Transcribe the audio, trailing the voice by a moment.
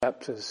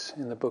chapters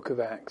in the book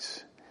of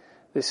Acts.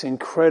 This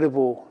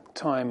incredible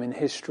time in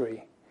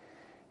history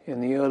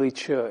in the early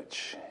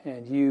church,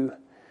 and you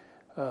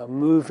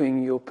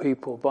moving your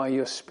people by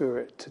your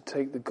Spirit to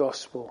take the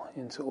gospel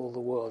into all the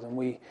world. And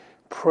we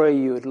pray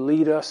you would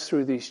lead us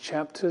through these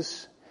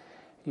chapters.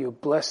 You'll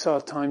bless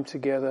our time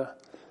together.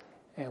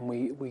 And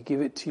we give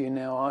it to you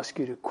now. Ask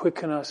you to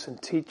quicken us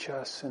and teach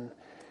us and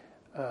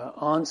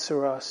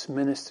answer us,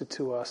 minister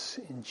to us.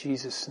 In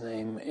Jesus'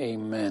 name,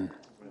 amen.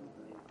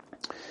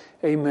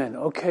 Amen.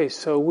 Okay,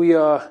 so we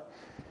are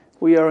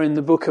in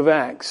the book of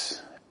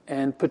Acts.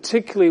 And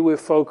particularly we're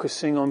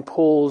focusing on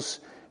Paul's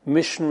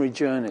missionary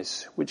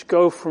journeys, which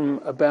go from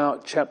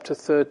about chapter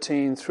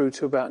 13 through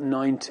to about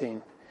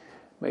 19.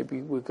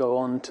 Maybe we'll go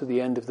on to the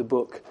end of the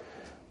book.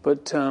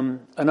 But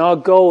and our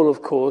goal,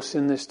 of course,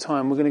 in this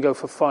time, we're going to go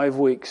for 5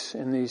 weeks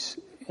in this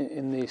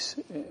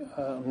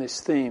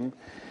theme,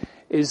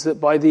 is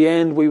that by the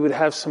end we would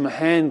have some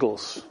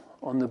handles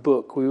on the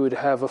book. We would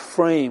have a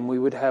frame. We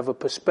would have a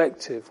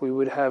perspective. We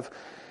would have,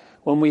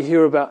 when we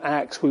hear about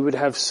Acts, we would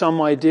have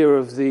some idea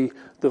of the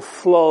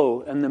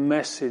flow and the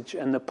message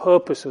and the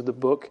purpose of the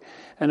book,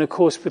 and of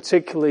course,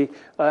 particularly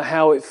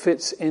how it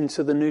fits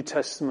into the New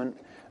Testament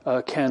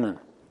canon.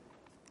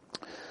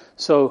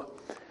 So,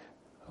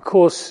 of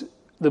course,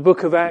 the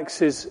book of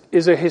Acts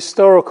is a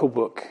historical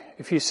book.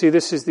 If you see,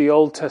 this is the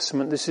Old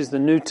Testament, this is the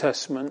New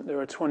Testament.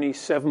 There are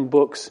 27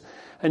 books.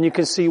 And you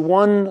can see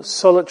one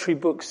solitary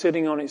book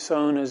sitting on its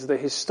own as the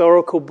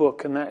historical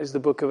book, and that is the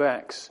book of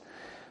Acts.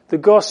 The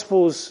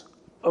Gospels,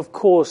 of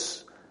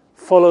course,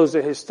 follows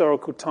a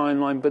historical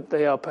timeline, but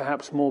they are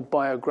perhaps more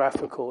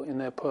biographical in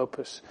their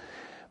purpose.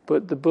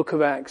 But the book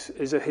of Acts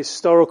is a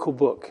historical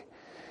book.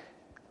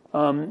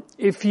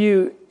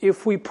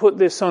 If we put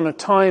this on a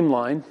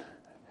timeline,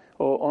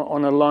 or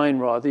on a line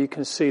rather, you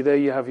can see there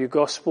you have your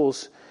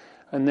Gospels,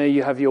 and there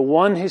you have your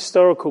one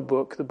historical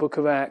book, the book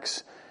of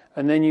Acts,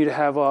 and then you'd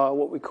have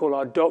what we call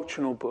our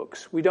doctrinal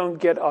books. We don't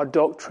get our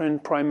doctrine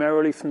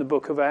primarily from the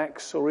book of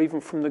Acts or even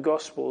from the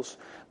Gospels,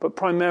 but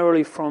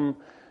primarily from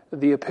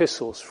the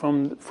epistles,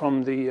 from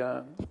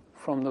the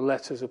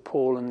letters of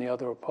Paul and the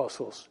other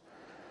apostles.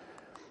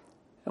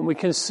 And we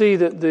can see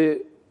that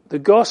the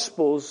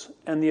Gospels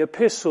and the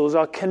epistles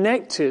are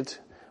connected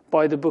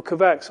by the book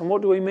of Acts. And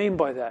what do we mean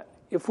by that?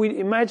 If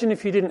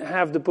you didn't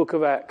have the book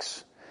of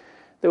Acts,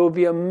 there would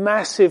be a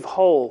massive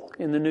hole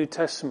in the New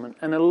Testament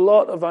and a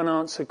lot of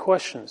unanswered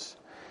questions.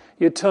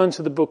 You'd turn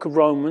to the book of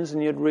Romans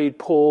and you'd read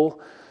Paul,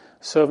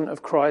 servant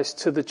of Christ,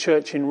 to the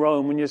church in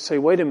Rome, and you'd say,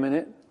 wait a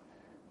minute,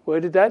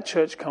 where did that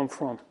church come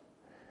from?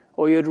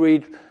 Or you'd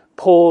read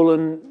Paul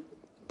and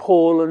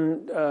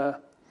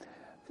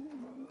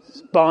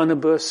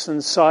Barnabas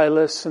and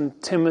Silas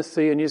and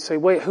Timothy, and you'd say,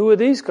 wait, who are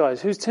these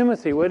guys? Who's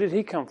Timothy? Where did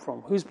he come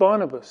from? Who's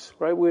Barnabas?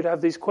 Right? We'd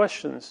have these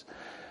questions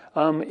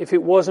if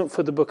it wasn't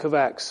for the book of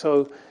Acts.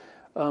 So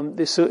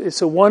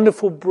it's a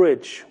wonderful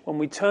bridge. When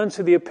we turn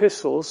to the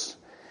epistles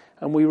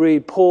and we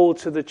read Paul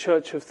to the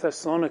church of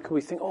Thessalonica,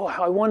 we think, oh,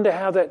 I wonder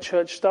how that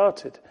church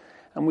started.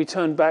 And we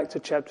turn back to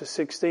chapter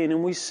 16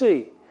 and we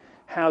see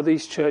how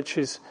these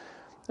churches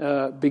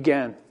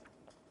began.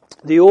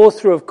 The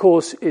author, of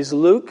course, is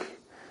Luke.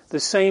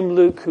 The same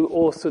Luke who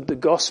authored the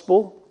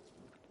Gospel.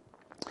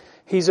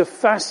 He's a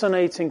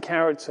fascinating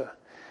character.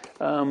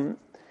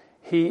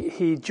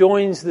 He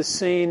joins the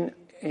scene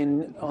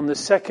on the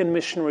second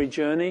missionary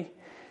journey.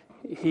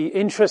 He,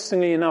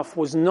 interestingly enough,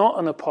 was not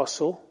an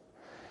apostle.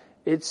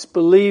 It's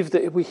believed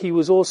that he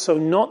was also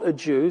not a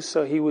Jew,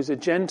 so he was a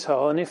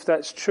Gentile. And if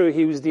that's true,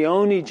 he was the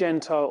only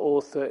Gentile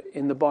author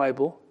in the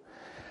Bible.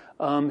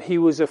 He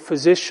was a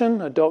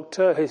physician, a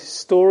doctor, a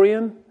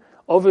historian.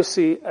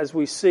 Obviously, as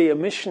we see, a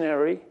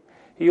missionary.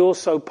 He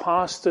also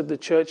pastored the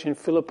church in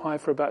Philippi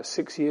for about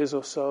 6 years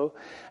or so.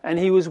 And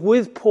he was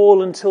with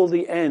Paul until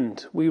the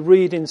end. We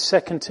read in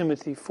 2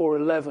 Timothy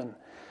 4:11.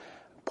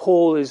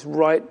 Paul is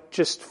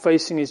just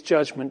facing his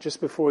judgment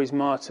just before he's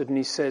martyred. And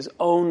he says,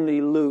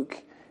 only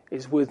Luke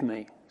is with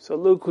me. So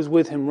Luke was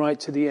with him right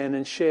to the end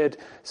and shared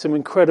some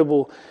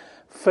incredible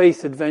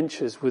faith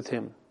adventures with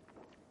him.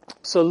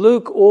 So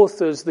Luke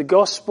authors the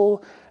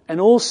Gospel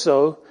and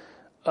also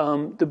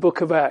the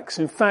book of Acts.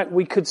 In fact,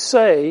 we could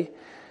say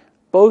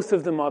both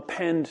of them are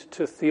penned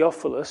to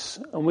Theophilus,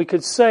 and we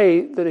could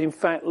say that in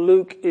fact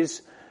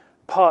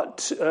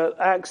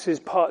Acts is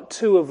part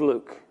 2 of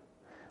Luke.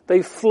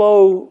 They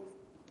flow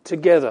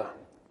together.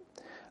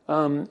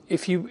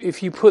 If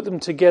you put them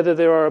together,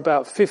 there are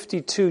about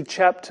 52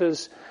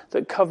 chapters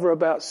that cover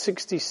about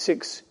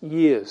 66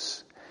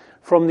 years.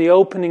 From the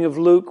opening of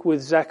Luke with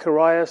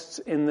Zacharias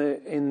in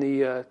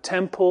the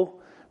temple,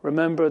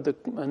 remember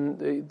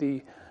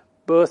the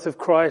birth of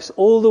Christ,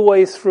 all the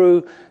way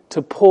through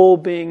to Paul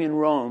being in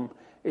Rome,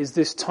 is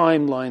this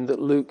timeline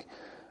that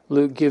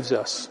Luke gives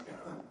us.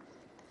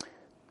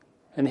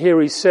 And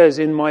here he says,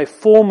 in my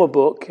former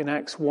book, in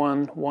Acts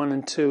 1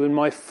 and 2, in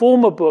my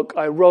former book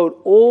I wrote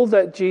all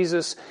that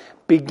Jesus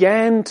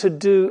began to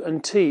do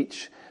and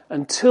teach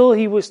until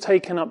he was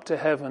taken up to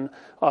heaven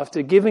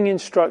after giving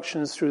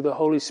instructions through the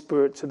Holy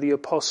Spirit to the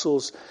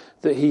apostles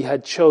that he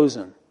had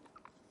chosen.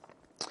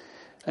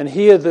 And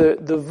here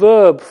the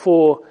verb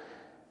for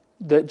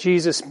that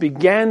Jesus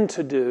began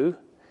to do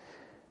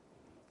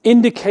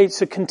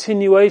indicates a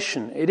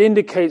continuation. It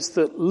indicates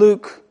that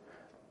Luke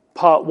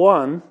part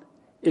 1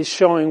 is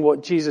showing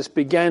what Jesus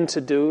began to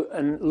do,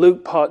 and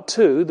Luke part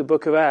 2, the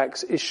book of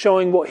Acts, is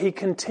showing what he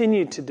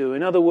continued to do.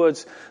 In other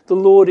words, the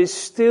Lord is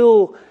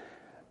still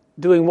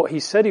doing what he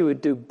said he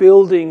would do,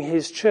 building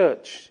his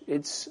church.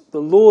 It's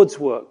the Lord's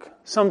work.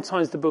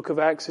 Sometimes the book of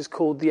Acts is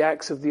called the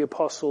Acts of the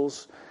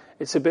Apostles.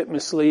 It's a bit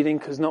misleading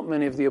because not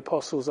many of the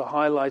apostles are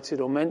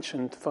highlighted or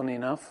mentioned, funny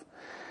enough.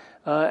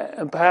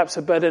 And perhaps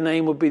a better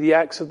name would be the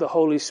Acts of the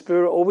Holy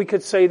Spirit, or we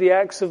could say the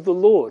Acts of the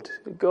Lord.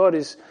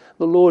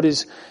 The Lord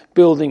is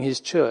building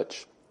his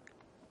church.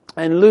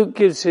 And Luke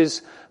gives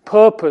his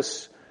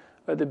purpose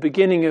at the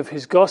beginning of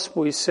his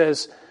gospel. He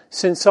says,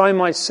 "Since I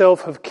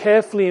myself have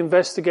carefully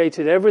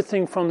investigated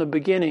everything from the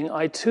beginning,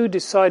 I too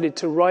decided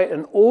to write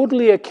an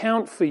orderly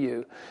account for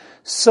you,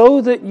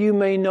 so that you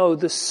may know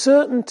the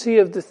certainty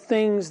of the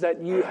things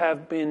that you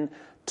have been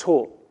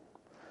taught."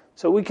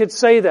 So we could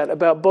say that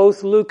about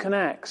both Luke and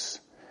Acts,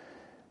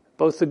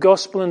 both the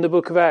Gospel and the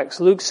book of Acts.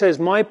 Luke says,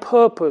 my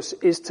purpose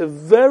is to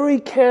very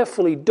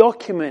carefully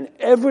document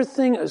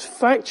everything as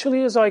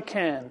factually as I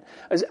can,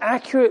 as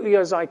accurately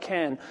as I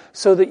can,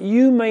 so that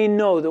you may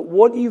know that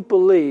what you've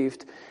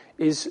believed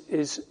is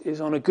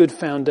on a good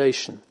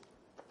foundation.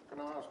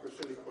 Can I ask a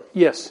silly question?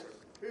 Yes.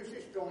 Who's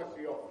this guy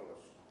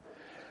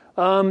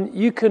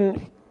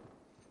Theophilus?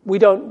 We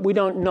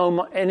don't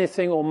know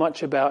anything or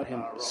much about him.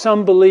 Right.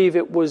 Some believe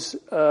it was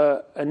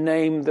a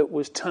name that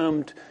was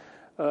termed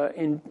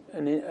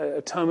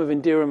a term of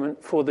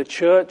endearment for the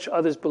church.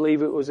 Others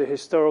believe it was a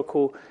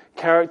historical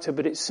character,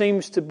 but it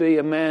seems to be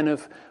a man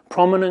of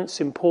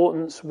prominence,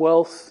 importance,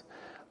 wealth,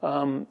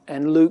 and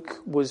Luke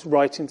was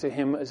writing to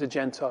him as a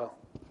Gentile.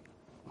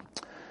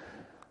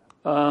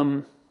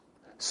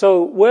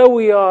 So where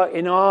we are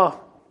in our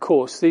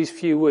course these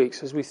few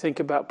weeks as we think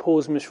about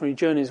Paul's missionary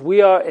journeys,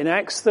 we are in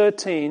Acts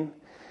 13,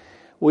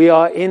 we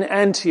are in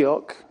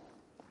Antioch,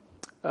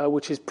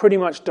 which is pretty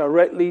much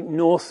directly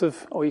north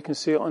of, or you can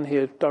see it on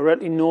here,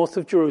 directly north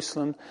of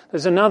Jerusalem.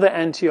 There's another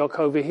Antioch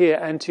over here,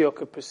 Antioch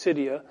of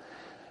Pisidia.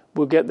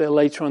 We'll get there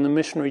later on the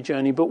missionary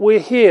journey, but we're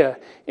here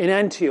in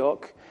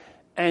Antioch,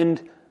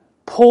 and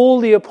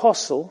Paul the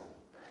Apostle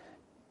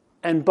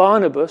and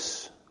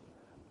Barnabas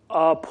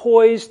are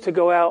poised to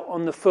go out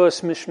on the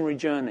first missionary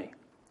journey.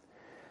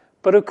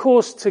 But of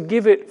course, to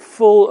give it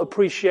full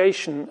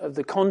appreciation of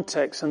the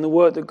context and the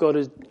work that God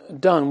has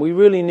done, we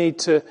really need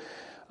to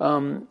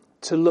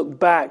look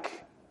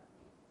back.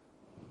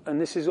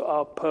 And this is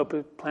our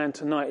purpose plan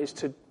tonight, is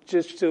to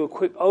just do a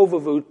quick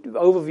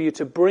overview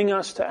to bring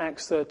us to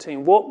Acts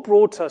 13. What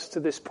brought us to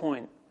this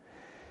point?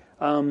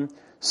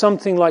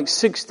 Something like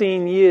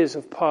 16 years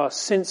have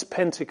passed since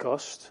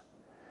Pentecost.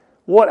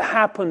 What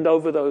happened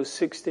over those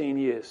 16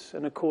 years?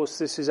 And of course,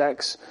 this is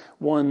Acts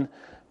 1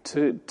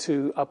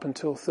 to up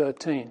until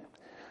 13.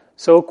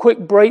 So a quick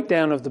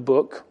breakdown of the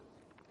book.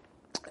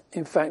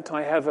 In fact,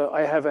 I have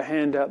a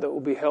handout that will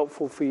be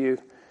helpful for you.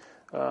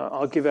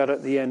 I'll give out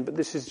at the end, but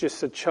this is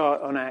just a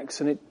chart on Acts,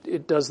 and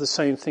it does the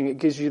same thing. It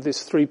gives you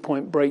this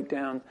 3-point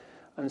breakdown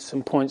and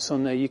some points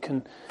on there. You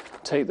can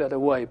take that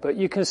away. But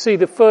you can see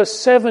the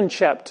first 7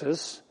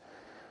 chapters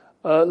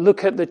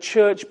look at the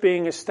church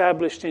being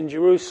established in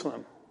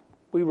Jerusalem.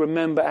 We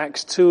remember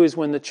Acts 2 is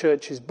when the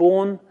church is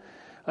born.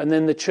 And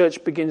then the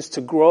church begins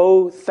to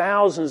grow.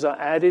 Thousands are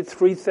added,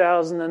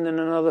 3,000 and then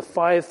another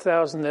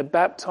 5,000. They're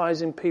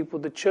baptizing people.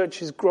 The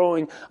church is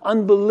growing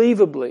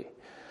unbelievably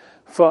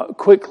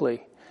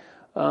quickly.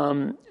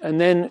 And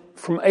then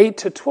from 8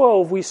 to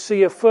 12, we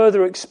see a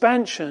further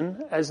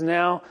expansion as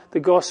now the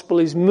gospel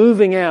is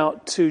moving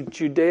out to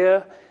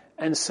Judea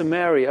and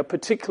Samaria,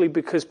 particularly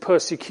because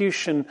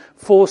persecution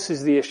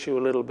forces the issue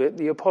a little bit.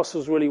 The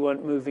apostles really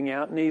weren't moving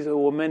out, neither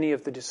were many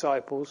of the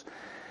disciples.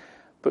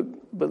 But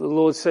the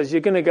Lord says, you're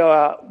going to go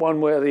out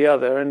one way or the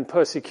other, and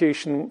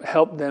persecution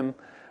helped them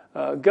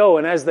go.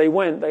 And as they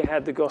went, they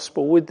had the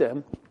gospel with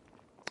them.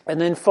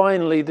 And then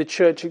finally, the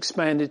church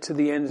expanded to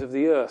the ends of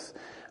the earth.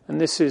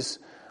 And this is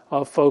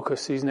our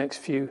focus these next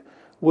few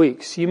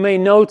weeks. You may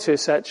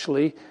notice,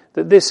 actually,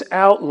 that this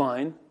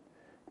outline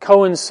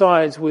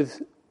coincides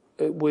with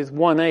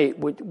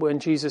 1:8, when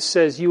Jesus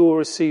says, you will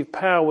receive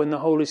power when the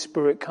Holy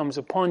Spirit comes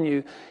upon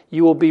you.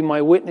 You will be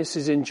my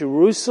witnesses in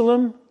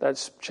Jerusalem,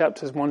 that's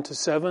chapters 1 to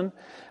 7,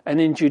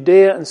 and in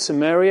Judea and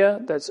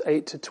Samaria, that's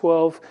 8 to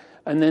 12,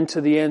 and then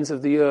to the ends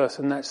of the earth,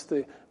 and that's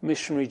the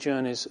missionary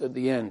journeys at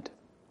the end.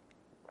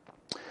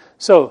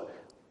 So,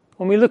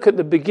 when we look at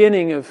the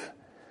beginning of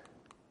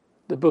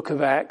the book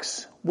of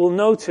Acts, we'll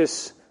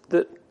notice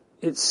that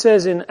it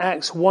says in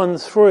Acts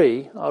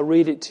 1:3, I'll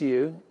read it to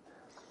you.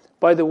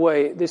 By the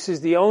way, this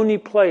is the only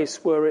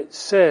place where it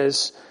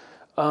says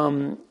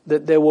that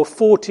there were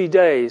 40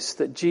 days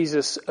that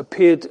Jesus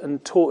appeared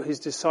and taught his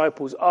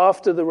disciples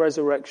after the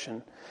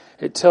resurrection.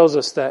 It tells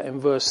us that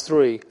in verse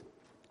 3.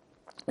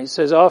 It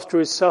says, after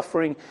his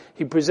suffering,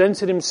 he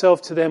presented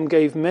himself to them,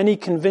 gave many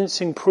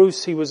convincing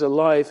proofs he was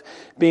alive,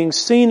 being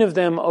seen of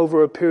them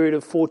over a period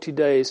of 40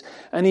 days.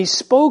 And he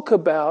spoke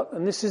about,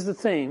 and this is the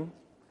theme,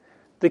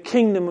 the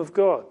kingdom of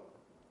God.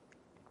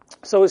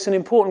 So it's an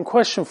important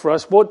question for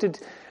us. What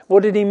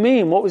did he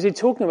mean? What was he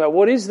talking about?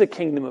 What is the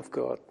kingdom of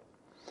God?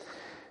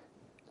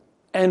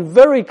 And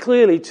very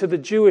clearly to the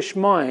Jewish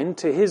mind,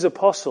 to his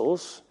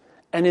apostles,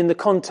 and in the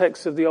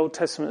context of the Old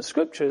Testament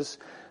scriptures,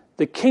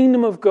 the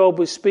kingdom of God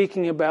was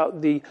speaking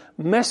about the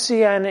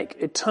messianic,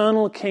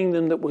 eternal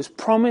kingdom that was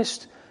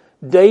promised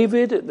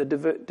David at the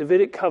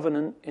Davidic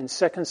covenant in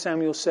 2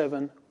 Samuel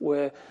 7,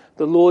 where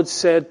the Lord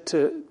said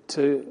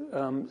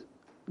to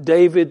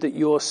David that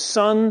your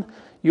son,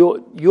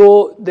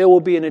 there will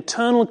be an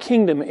eternal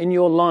kingdom in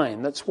your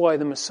line. That's why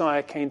the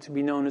Messiah came to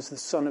be known as the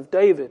Son of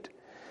David.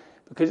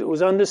 Because it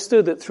was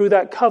understood that through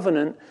that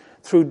covenant,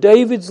 through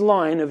David's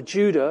line of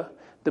Judah,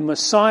 the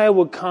Messiah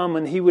would come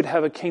and he would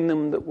have a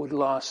kingdom that would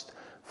last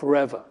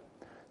forever.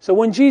 So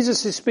when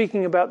Jesus is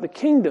speaking about the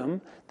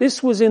kingdom,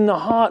 this was in the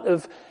heart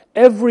of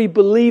every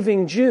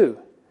believing Jew.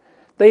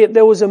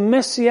 There was a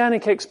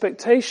messianic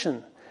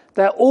expectation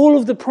that all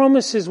of the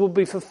promises would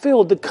be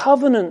fulfilled, the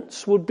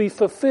covenants would be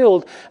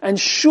fulfilled, and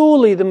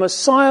surely the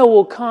Messiah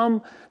will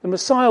come.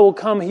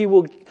 He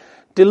will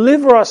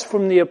deliver us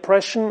from the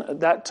oppression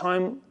at that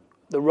time,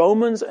 the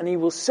Romans, and he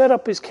will set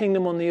up his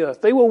kingdom on the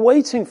earth. They were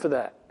waiting for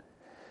that.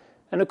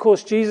 And of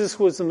course, Jesus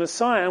was the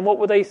Messiah, and what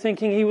were they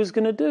thinking he was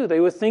going to do? They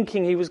were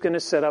thinking he was going to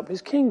set up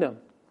his kingdom.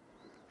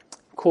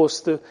 Of course,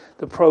 the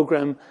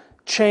program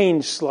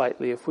changed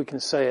slightly, if we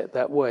can say it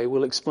that way.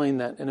 We'll explain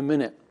that in a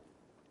minute.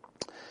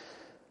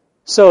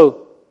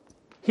 So,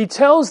 he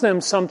tells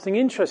them something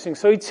interesting.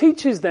 So he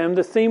teaches them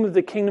the theme of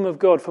the kingdom of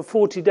God for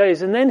 40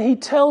 days, and then he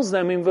tells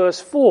them in verse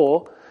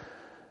 4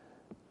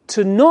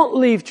 to not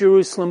leave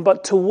Jerusalem,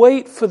 but to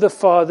wait for the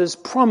Father's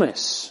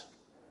promise.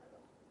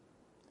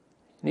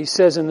 And he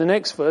says in the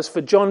next verse,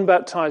 for John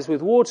baptized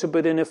with water,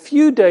 but in a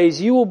few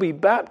days you will be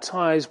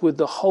baptized with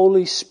the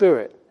Holy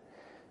Spirit.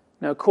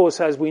 Now, of course,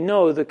 as we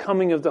know, the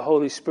coming of the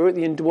Holy Spirit,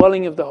 the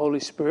indwelling of the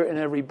Holy Spirit in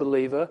every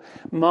believer,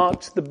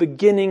 marked the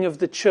beginning of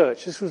the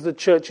church. This was the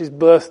church's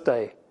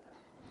birthday.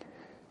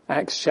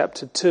 Acts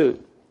chapter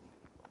 2.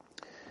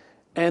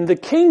 And the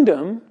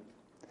kingdom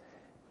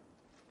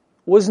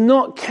was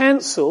not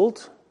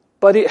cancelled,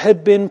 but it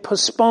had been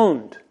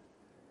postponed.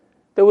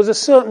 There was a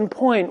certain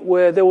point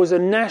where there was a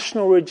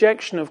national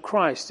rejection of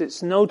Christ.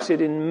 It's noted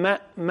in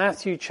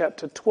Matthew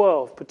chapter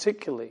 12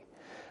 particularly.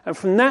 And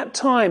from that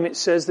time it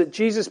says that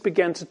Jesus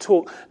began to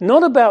talk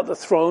not about the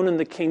throne and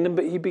the kingdom,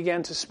 but he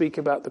began to speak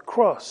about the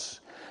cross.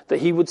 That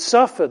he would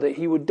suffer, that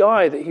he would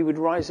die, that he would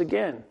rise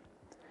again.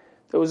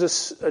 There was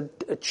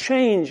a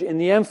change in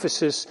the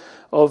emphasis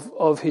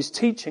of his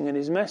teaching and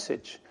his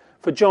message.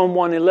 For John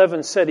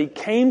 1:11 said he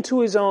came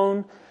to his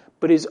own,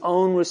 but his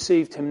own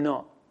received him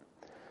not.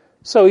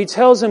 So he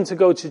tells them to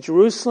go to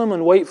Jerusalem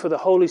and wait for the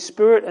Holy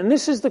Spirit. And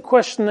this is the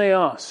question they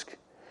ask.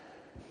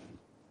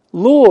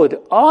 Lord,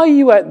 are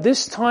you at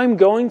this time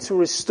going to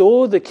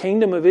restore the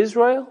kingdom of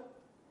Israel?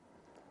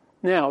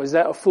 Now, is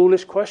that a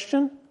foolish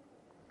question?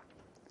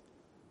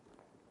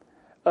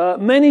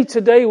 Many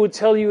today would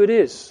tell you it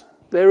is.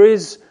 There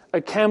is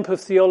a camp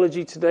of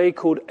theology today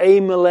called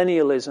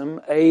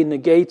amillennialism,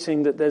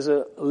 negating that there's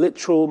a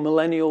literal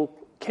millennial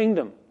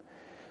kingdom.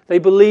 They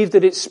believe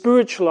that it's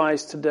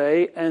spiritualized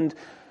today, and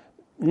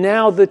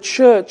now the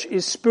church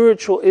is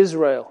spiritual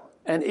Israel.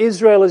 And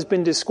Israel has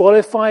been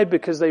disqualified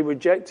because they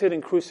rejected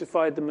and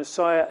crucified the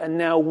Messiah, and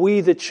now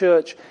we, the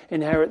church,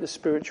 inherit the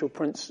spiritual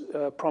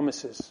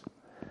promises.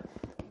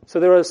 So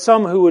there are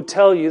some who would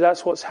tell you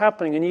that's what's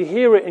happening, and you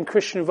hear it in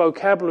Christian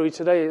vocabulary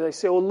today. They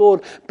say, oh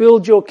Lord,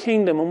 build your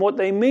kingdom, and what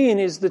they mean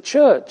is the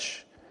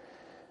church.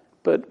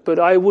 But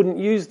I wouldn't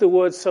use the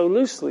word so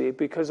loosely,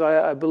 because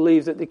I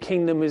believe that the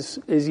kingdom is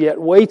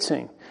yet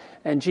waiting.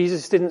 And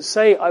Jesus didn't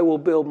say, I will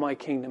build my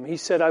kingdom. He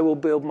said, I will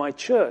build my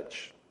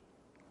church.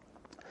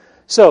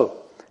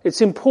 So, it's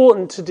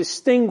important to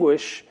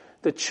distinguish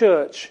the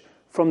church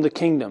from the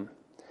kingdom.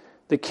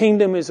 The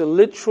kingdom is a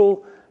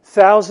literal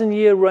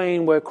 1,000-year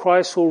reign where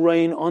Christ will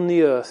reign on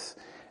the earth,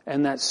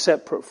 and that's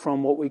separate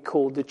from what we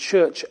call the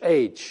church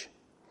age.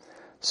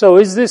 So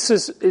is this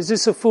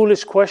a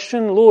foolish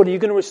question? Lord, are you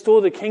going to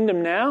restore the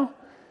kingdom now?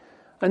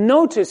 And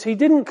notice, he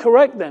didn't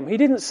correct them. He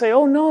didn't say,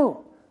 oh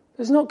no,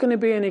 there's not going to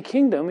be any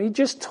kingdom. He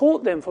just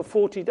taught them for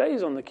 40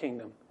 days on the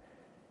kingdom.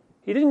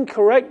 He didn't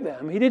correct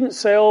them. He didn't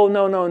say, oh,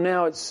 no,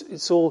 now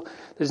it's all,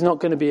 there's not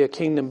going to be a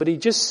kingdom. But he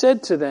just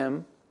said to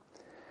them,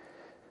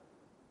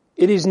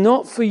 it is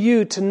not for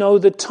you to know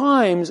the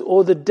times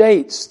or the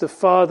dates the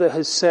Father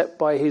has set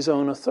by his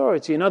own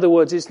authority. In other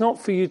words, it's not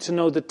for you to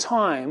know the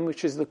time,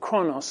 which is the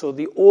chronos or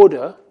the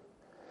order,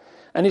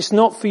 and it's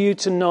not for you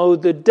to know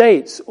the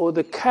dates or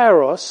the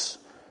kairos,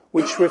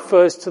 which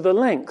refers to the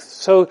length.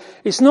 So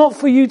it's not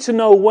for you to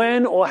know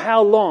when or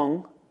how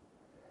long,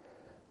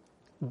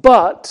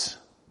 but,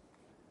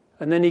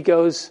 and then he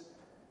goes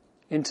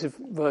into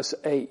verse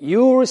 8.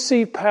 You will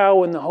receive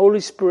power when the Holy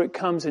Spirit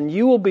comes, and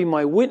you will be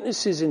my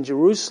witnesses in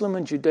Jerusalem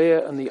and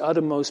Judea and the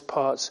uttermost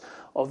parts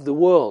of the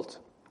world.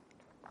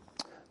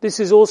 This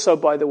is also,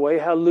 by the way,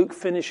 how Luke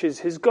finishes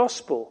his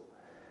gospel.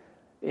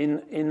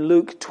 In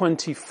Luke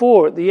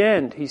 24 at the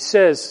end, he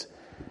says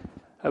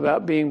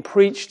about being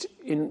preached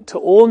to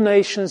all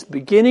nations,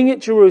 beginning at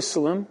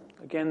Jerusalem.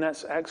 Again,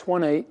 that's Acts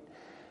 1:8.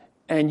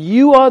 And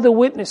you are the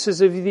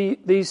witnesses of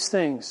these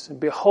things. And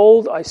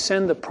behold, I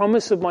send the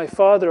promise of my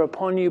Father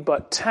upon you,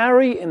 but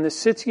tarry in the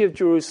city of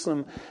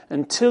Jerusalem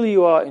until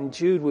you are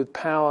endued with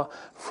power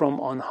from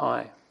on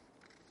high.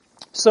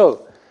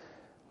 So,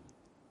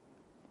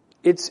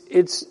 it's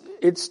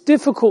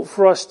difficult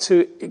for us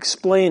to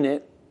explain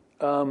it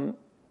in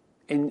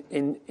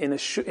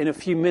a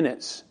few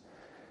minutes,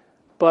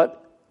 but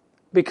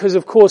because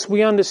of course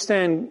we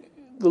understand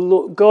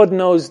God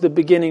knows the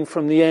beginning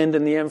from the end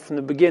and the end from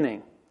the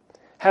beginning.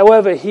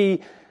 However,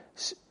 He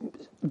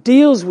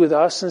deals with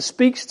us and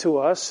speaks to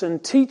us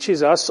and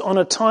teaches us on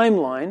a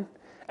timeline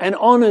and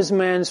honors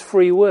man's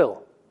free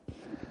will.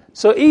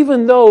 So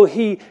even though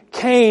He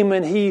came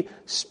and He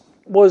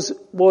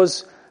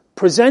was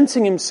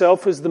presenting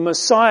Himself as the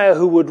Messiah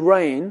who would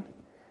reign,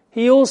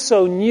 He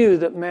also knew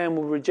that man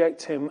would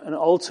reject Him, and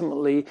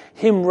ultimately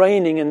Him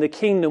reigning in the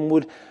kingdom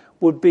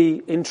would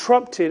be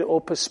interrupted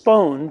or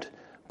postponed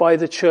by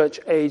the church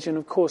age. And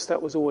of course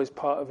that was always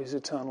part of His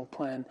eternal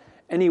plan.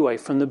 Anyway,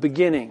 from the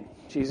beginning,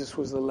 Jesus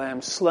was the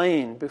Lamb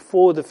slain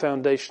before the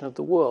foundation of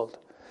the world.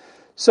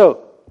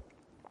 So,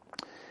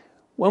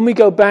 when we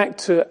go back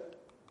to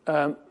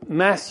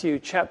Matthew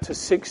chapter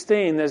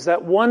 16, there's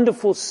that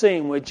wonderful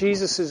scene where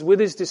Jesus is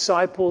with His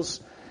disciples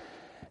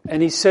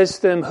and He says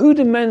to them, who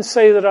do men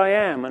say that I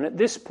am? And at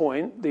this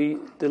point, the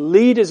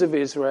leaders of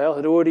Israel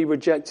had already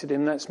rejected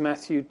Him. That's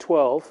Matthew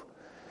 12.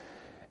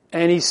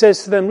 And He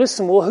says to them,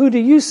 listen, well, who do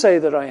you say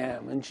that I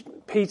am? And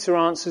Peter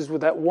answers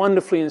with that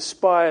wonderfully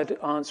inspired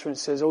answer and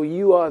says, oh,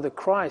 you are the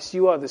Christ.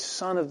 You are the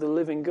Son of the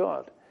living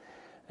God.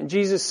 And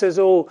Jesus says,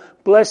 oh,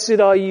 blessed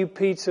are you,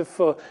 Peter,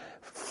 for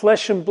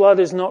flesh and blood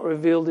has not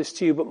revealed this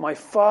to you, but my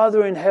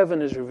Father in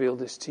heaven has revealed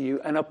this to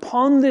you. And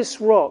upon this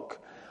rock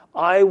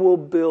I will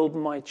build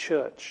my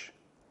church.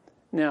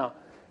 Now,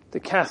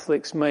 the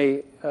Catholics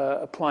may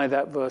apply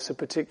that verse a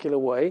particular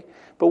way,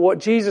 but what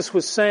Jesus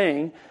was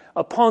saying,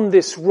 upon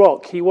this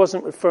rock, He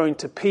wasn't referring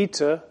to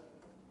Peter,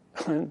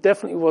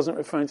 definitely wasn't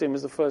referring to him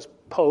as the first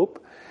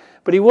pope,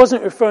 but He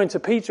wasn't referring to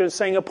Peter and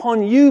saying,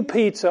 upon you,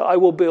 Peter, I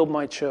will build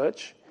my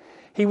church.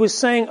 He was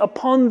saying,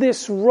 upon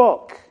this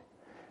rock.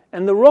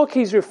 And the rock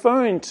He's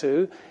referring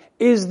to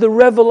is the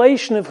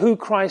revelation of who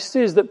Christ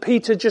is that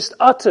Peter just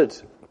uttered.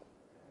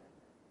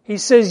 He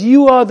says,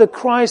 you are the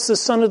Christ, the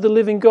Son of the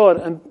living God.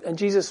 And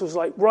Jesus was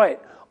like, right,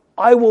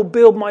 I will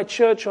build my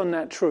church on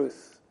that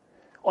truth.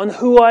 On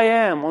who I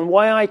am, on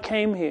why I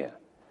came here.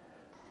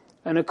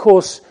 And of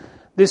course,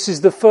 this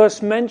is the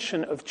first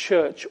mention of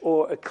church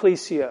or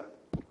ecclesia.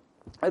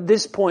 At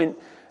this point,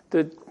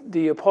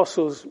 the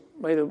apostles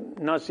may have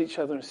nudged each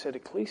other and said,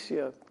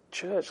 ecclesia,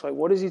 church, like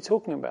what is He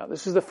talking about?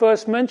 This is the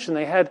first mention.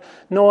 They had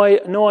no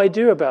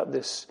idea about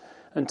this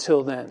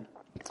until then.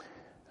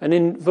 And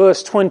in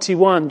verse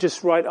 21,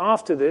 just right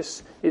after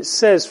this, it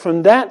says,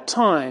 from that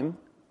time,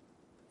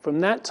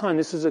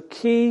 this is a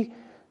key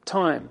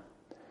time,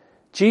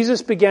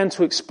 Jesus began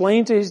to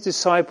explain to His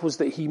disciples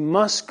that He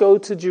must go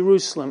to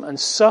Jerusalem and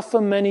suffer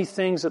many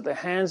things at the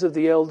hands of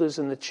the elders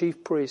and the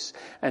chief priests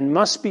and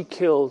must be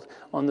killed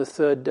on the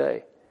third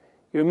day.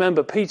 You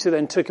remember Peter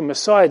then took Him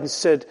aside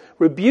and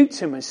rebuked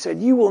him and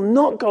said, you will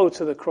not go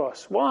to the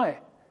cross. Why?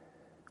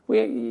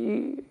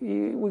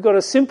 We've got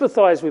to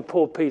sympathize with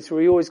poor Peter.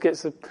 He always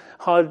gets a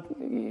hard,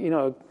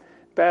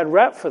 bad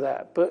rap for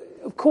that. But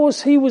of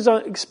course he was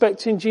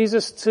expecting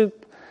Jesus to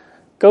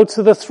go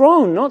to the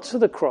throne, not to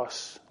the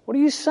cross. What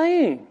are you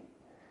saying?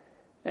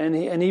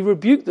 And he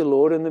rebuked the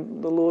Lord,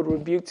 and the Lord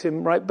rebuked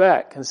him right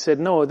back and said,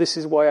 no, this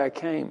is why I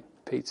came,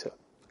 Peter.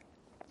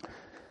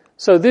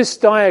 So this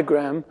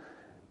diagram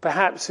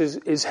perhaps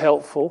is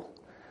helpful.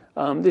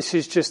 This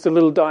is just a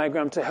little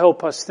diagram to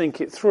help us think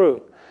it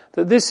through.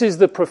 That this is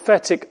the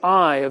prophetic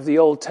eye of the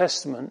Old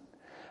Testament,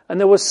 and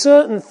there were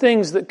certain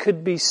things that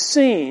could be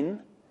seen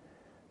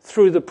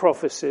through the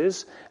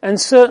prophecies and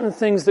certain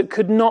things that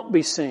could not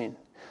be seen.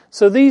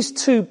 So these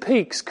two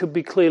peaks could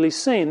be clearly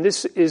seen.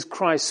 This is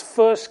Christ's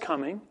first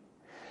coming,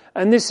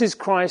 and this is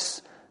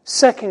Christ's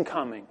second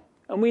coming.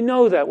 And we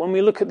know that when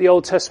we look at the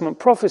Old Testament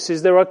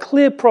prophecies, there are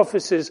clear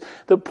prophecies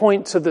that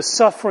point to the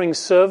suffering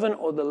servant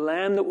or the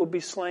lamb that would be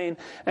slain,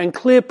 and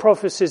clear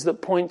prophecies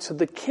that point to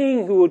the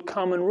king who would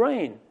come and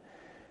reign.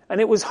 And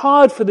it was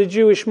hard for the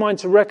Jewish mind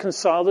to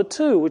reconcile the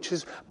two, which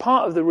is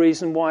part of the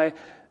reason why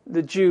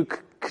the Jew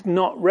could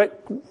not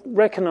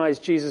recognize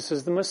Jesus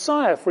as the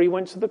Messiah, for He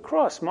went to the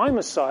cross. My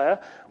Messiah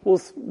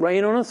will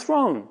reign on a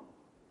throne.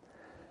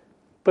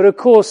 But of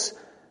course,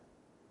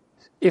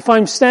 if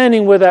I'm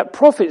standing where that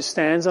prophet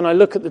stands and I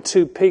look at the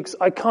two peaks,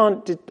 I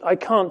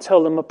can't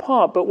tell them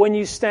apart. But when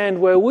you stand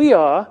where we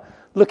are,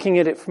 looking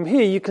at it from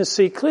here, you can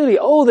see clearly,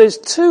 there's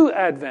two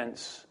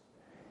advents.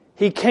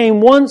 He came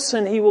once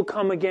and he will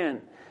come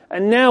again.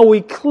 And now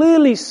we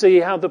clearly see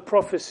how the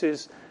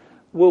prophecies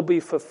will be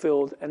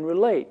fulfilled and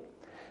relate.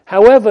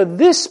 However,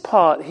 this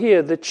part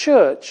here, the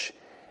church,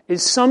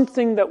 is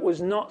something that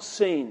was not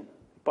seen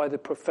by the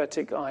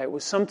prophetic eye. It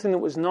was something that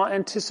was not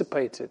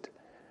anticipated.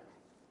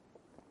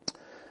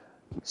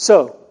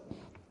 So,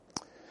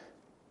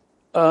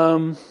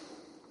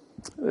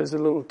 there's a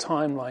little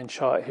timeline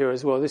chart here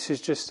as well. This is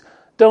just,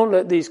 don't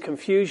let these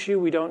confuse you.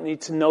 We don't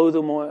need to know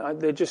them, or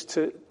they're just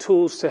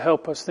tools to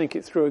help us think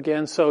it through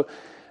again. So,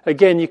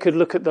 again, you could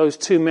look at those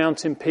two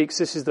mountain peaks.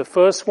 This is the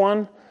first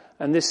one,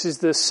 and this is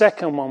the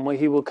second one where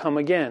he will come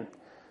again.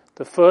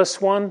 The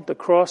first one, the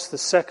cross. The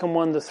second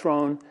one, the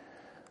throne.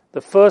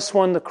 The first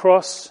one, the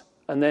cross.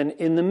 And then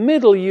in the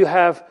middle, you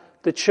have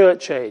the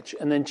church age.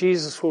 And then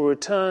Jesus will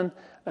return,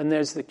 and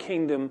there's the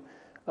kingdom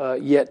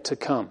yet to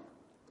come.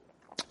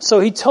 So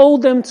he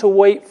told them to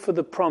wait for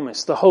the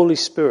promise, the Holy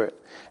Spirit.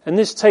 And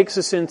this takes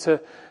us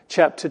into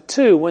chapter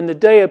 2. When the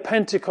day of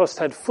Pentecost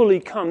had fully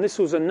come, this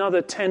was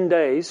another 10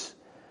 days.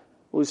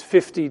 It was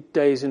 50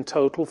 days in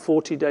total.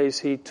 40 days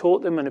he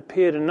taught them and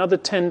appeared. Another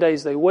 10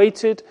 days they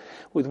waited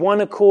with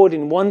one accord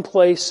in one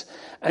place.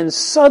 And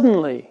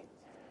suddenly,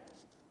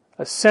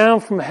 a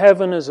sound from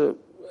heaven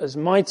as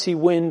mighty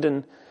wind,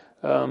 and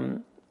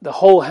the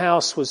whole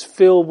house was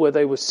filled where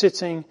they were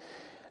sitting.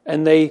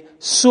 And they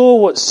saw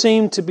what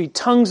seemed to be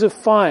tongues of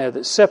fire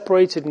that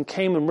separated and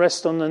came and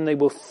rested on them. They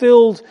were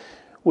filled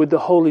with the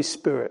Holy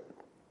Spirit.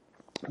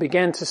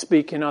 Began to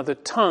speak in other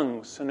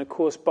tongues. And of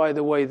course, by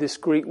the way, this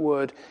Greek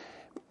word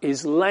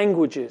is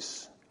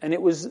languages. And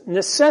it was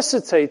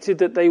necessitated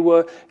that they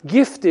were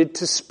gifted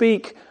to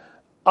speak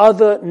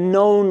other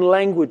known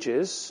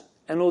languages.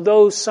 And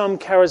although some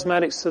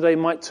charismatics today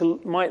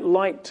might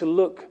like to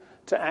look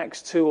to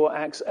Acts 2 or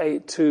Acts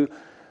 8 to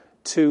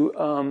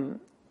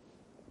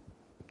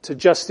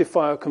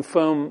justify or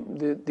confirm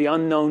the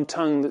unknown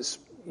tongue that's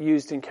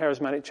used in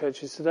charismatic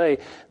churches today,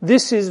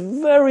 this is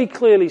very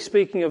clearly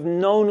speaking of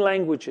known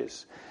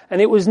languages.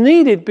 And it was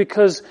needed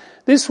because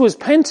this was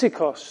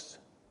Pentecost,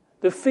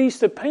 the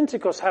Feast of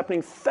Pentecost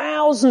happening,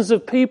 thousands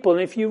of people.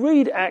 And if you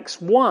read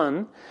Acts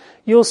 1,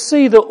 you'll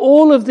see that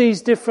all of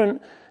these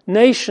different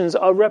nations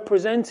are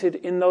represented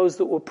in those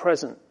that were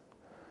present.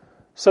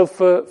 So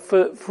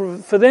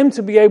for them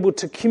to be able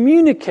to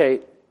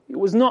communicate, it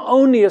was not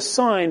only a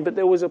sign, but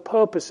there was a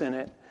purpose in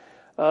it.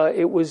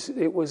 It was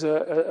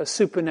a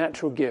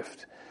supernatural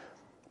gift.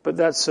 But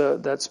that's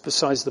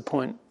besides the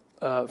point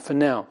for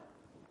now.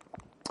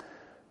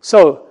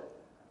 So,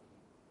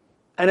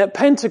 and at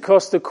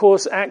Pentecost, of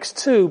course, Acts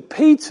 2,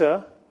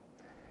 Peter,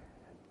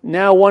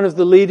 now one of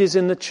the leaders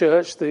in the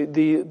church,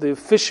 the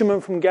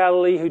fisherman from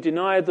Galilee who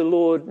denied the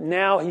Lord,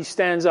 now he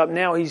stands up,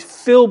 now he's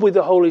filled with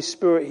the Holy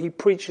Spirit. He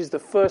preaches the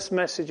first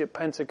message at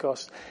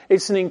Pentecost.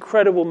 It's an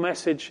incredible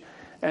message.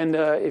 And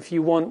if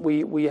you want,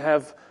 we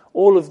have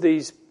all of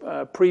these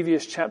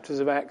previous chapters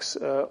of Acts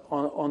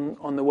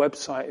on the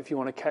website if you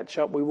want to catch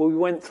up. We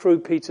went through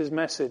Peter's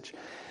message.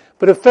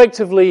 But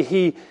effectively,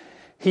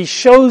 he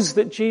shows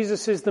that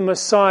Jesus is the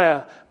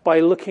Messiah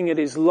by looking at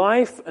his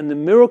life and the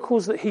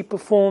miracles that he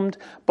performed,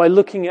 by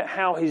looking at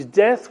how his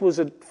death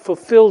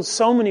fulfilled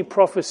so many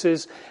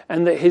prophecies,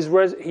 and that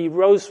he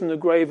rose from the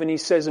grave, and he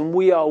says, and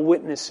we are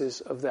witnesses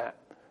of that.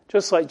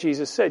 Just like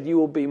Jesus said, you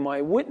will be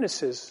my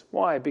witnesses.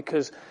 Why?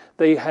 Because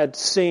they had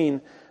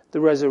seen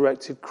the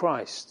resurrected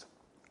Christ.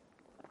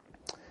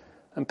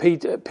 And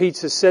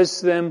Peter says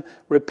to them,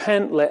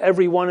 repent, let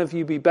every one of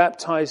you be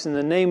baptized in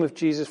the name of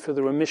Jesus for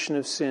the remission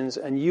of sins,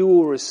 and you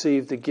will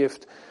receive the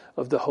gift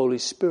of the Holy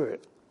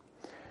Spirit.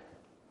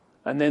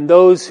 And then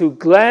those who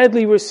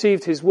gladly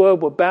received his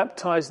word were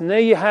baptized, and there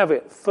you have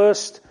it,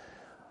 first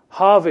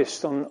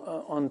harvest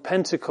on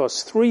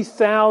Pentecost.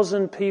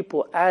 3,000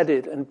 people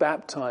added and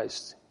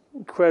baptized.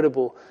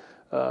 Incredible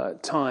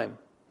time.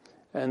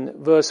 And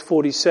verse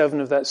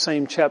 47 of that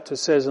same chapter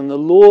says, and the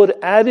Lord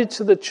added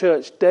to the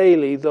church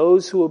daily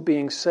those who were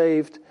being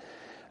saved.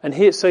 And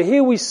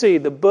here we see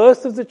the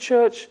birth of the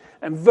church,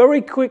 and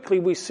very quickly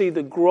we see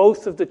the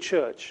growth of the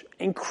church.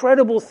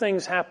 Incredible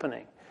things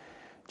happening.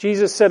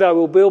 Jesus said, I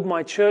will build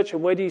my church.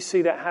 And where do you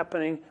see that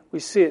happening? We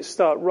see it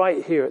start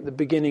right here at the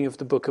beginning of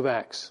the book of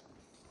Acts.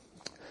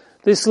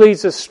 This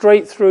leads us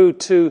straight through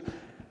to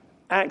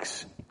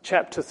Acts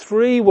chapter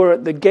 3. We're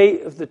at the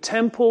gate of the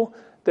temple.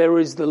 There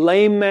is the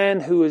lame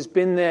man who has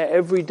been there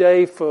every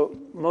day for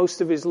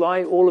most of his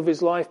life, all of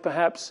his life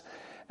perhaps,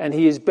 and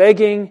he is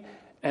begging,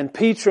 and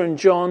Peter and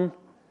John,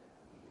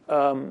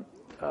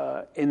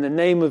 in the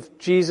name of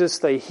Jesus,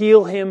 they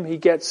heal him. He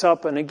gets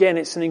up, and again,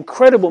 it's an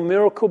incredible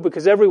miracle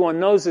because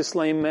everyone knows this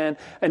lame man,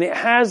 and it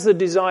has the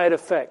desired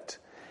effect.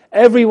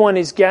 Everyone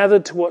is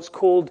gathered to what's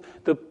called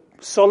the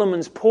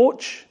Solomon's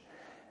porch,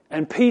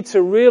 and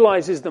Peter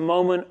realizes the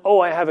moment,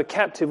 I have a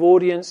captive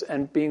audience,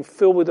 and being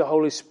filled with the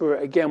Holy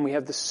Spirit. Again, we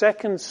have the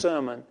second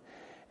sermon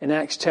in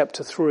Acts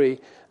chapter 3.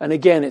 And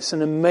again, it's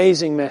an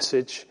amazing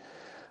message.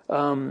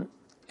 And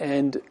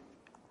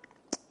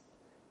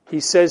he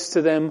says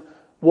to them,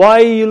 why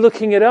are you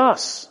looking at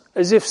us?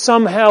 As if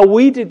somehow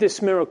we did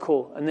this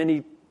miracle. And then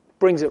he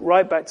brings it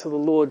right back to the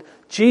Lord.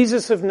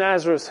 Jesus of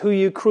Nazareth, who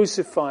you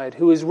crucified,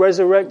 who is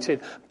resurrected,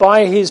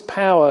 by his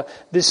power,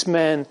 this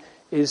man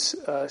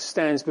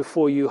stands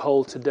before you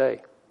whole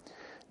today.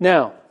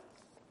 Now,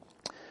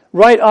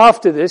 right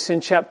after this,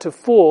 in chapter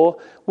 4,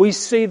 we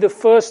see the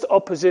first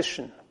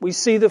opposition. We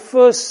see the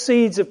first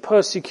seeds of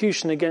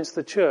persecution against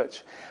the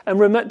church. And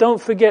don't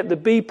forget the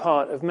B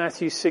part of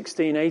Matthew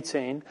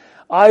 16:18.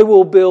 I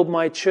will build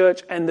my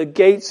church and the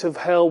gates of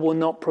hell will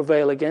not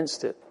prevail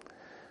against it.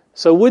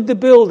 So with the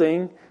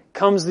building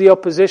comes the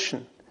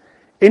opposition.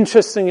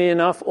 Interestingly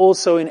enough,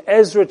 also in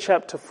Ezra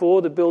chapter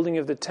 4, the building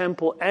of the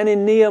temple, and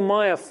in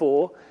Nehemiah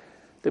 4,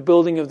 the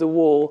building of the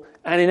wall,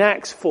 and in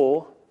Acts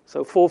 4,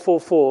 so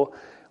 4:4,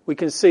 we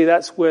can see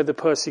that's where the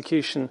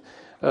persecution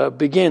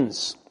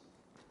begins.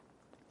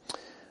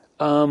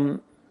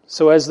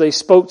 So as they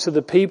spoke to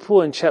the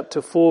people in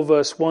chapter 4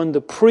 verse 1,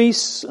 the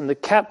priests and the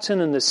captain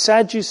and the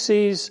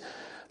Sadducees,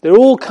 they're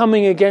all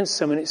coming against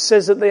them. And it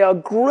says that they are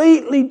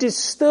greatly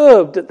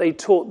disturbed that they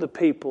taught the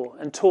people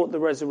and taught the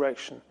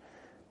resurrection.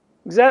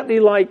 Exactly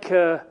like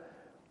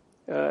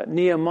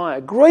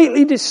Nehemiah.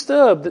 Greatly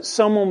disturbed that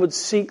someone would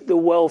seek the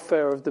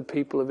welfare of the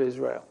people of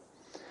Israel.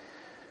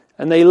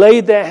 And they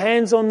laid their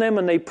hands on them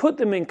and they put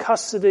them in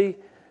custody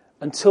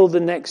until the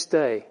next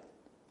day.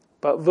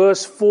 But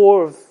verse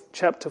 4 of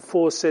chapter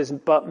 4 says,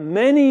 but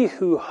many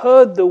who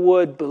heard the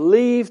word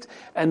believed,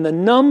 and the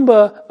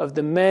number of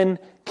the men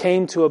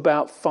came to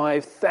about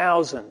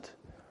 5,000.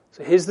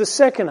 So here's the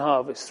second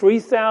harvest,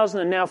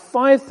 3,000 and now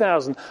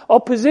 5,000.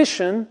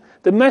 Opposition,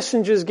 the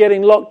messengers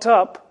getting locked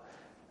up,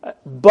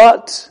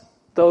 but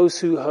those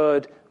who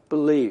heard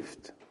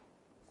believed.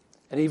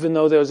 And even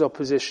though there was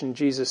opposition,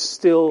 Jesus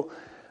still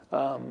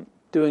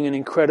doing an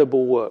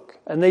incredible work.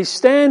 And they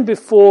stand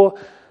before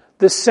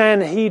the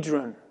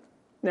Sanhedrin.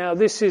 Now,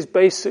 this is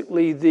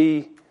basically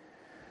the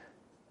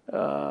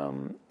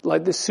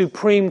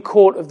Supreme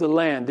Court of the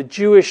land,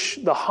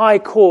 the High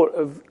Court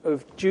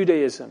of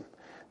Judaism.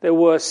 There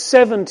were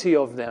 70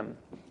 of them.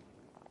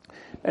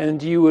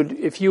 And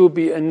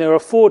and there are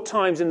 4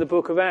 times in the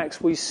book of Acts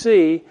we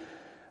see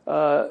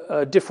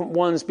different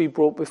ones be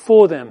brought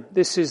before them.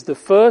 This is the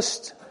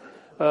first,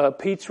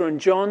 Peter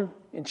and John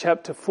in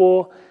chapter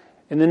 4.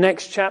 In the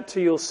next chapter,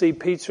 you'll see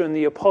Peter and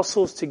the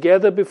apostles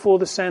together before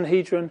the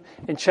Sanhedrin.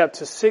 In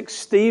chapter 6,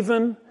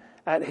 Stephen,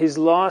 at his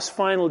last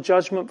final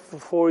judgment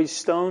before he's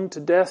stoned to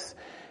death,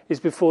 is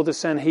before the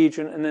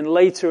Sanhedrin. And then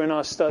later in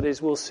our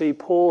studies, we'll see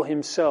Paul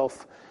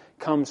himself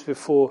comes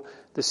before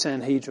the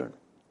Sanhedrin.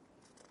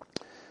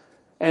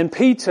 And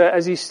Peter,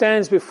 as he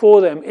stands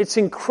before them, it's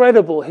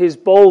incredible his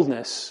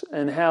boldness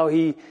and how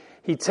he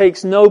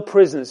takes no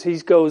prisoners. He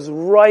goes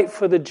right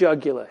for the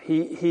jugular.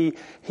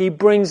 He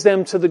brings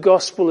them to the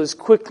gospel as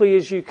quickly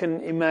as you can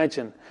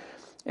imagine.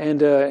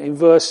 And in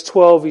verse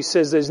 12 he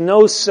says, there's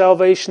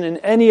salvation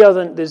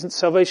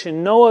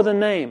in no other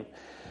name,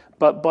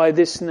 but by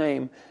this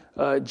name,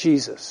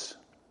 Jesus.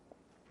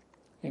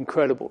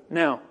 Incredible.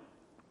 Now,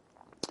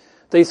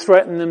 they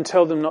threaten them,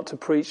 tell them not to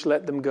preach,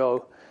 let them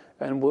go.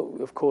 And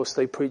of course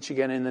they preach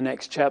again in the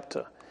next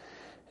chapter.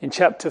 In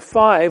chapter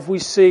 5 we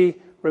see,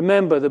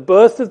 remember, the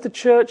birth of the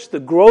church, the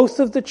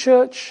growth of the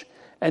church,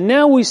 and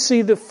now we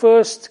see the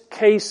first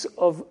case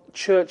of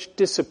church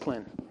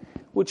discipline,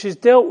 which is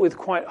dealt with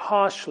quite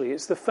harshly.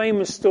 It's the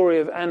famous story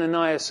of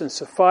Ananias and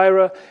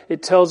Sapphira.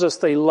 It tells us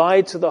they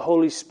lied to the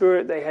Holy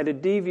Spirit. They had a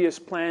devious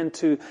plan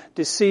to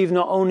deceive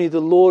not only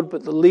the Lord,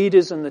 but the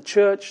leaders and the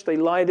church. They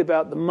lied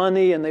about the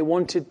money and they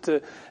wanted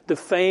the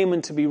fame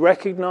and to be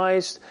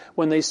recognized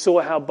when they saw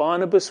how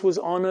Barnabas was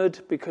honored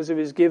because of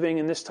his giving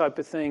and this type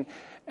of thing.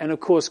 And of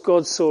course,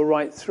 God saw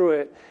right through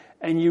it.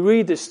 And you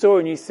read the story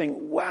and you think,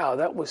 wow,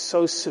 that was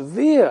so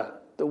severe,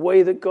 the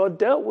way that God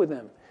dealt with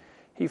him.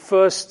 He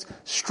first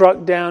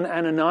struck down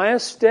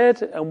Ananias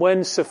dead, and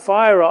when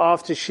Sapphira,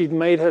 after she'd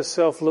made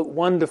herself look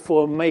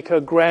wonderful and make her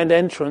grand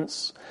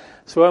entrance,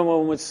 so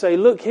everyone would say,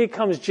 look, here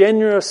comes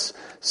generous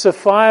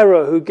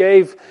Sapphira who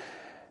gave,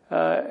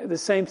 the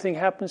same thing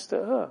happens to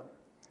her.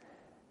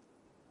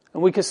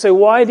 And we could say,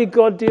 why did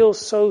God deal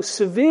so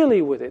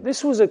severely with it?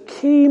 This was a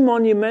key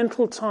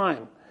monumental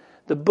time.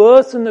 The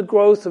birth and the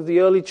growth of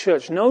the early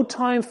church. No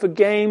time for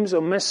games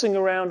or messing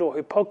around or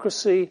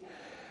hypocrisy.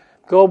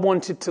 God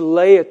wanted to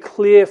lay a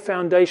clear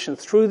foundation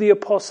through the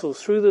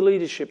apostles, through the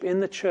leadership in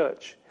the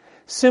church.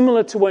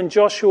 Similar to when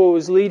Joshua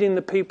was leading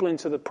the people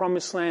into the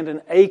promised land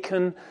and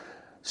Achan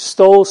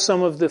stole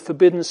some of the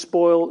forbidden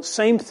spoil.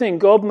 Same thing.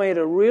 God made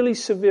a really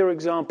severe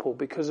example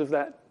because of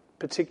that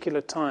particular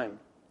time.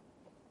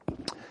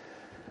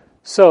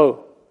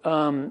 So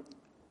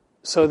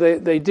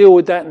they deal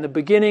with that in the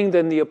beginning.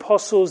 Then the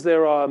apostles,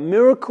 there are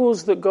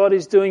miracles that God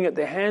is doing at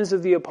the hands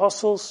of the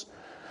apostles.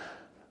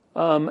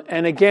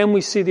 And again, we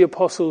see the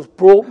apostles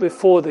brought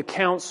before the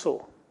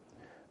council.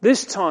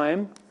 This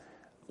time,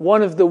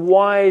 one of the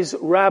wise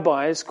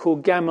rabbis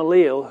called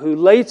Gamaliel, who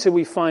later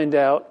we find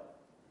out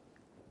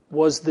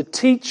was the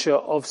teacher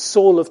of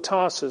Saul of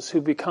Tarsus,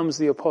 who becomes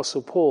the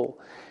apostle Paul.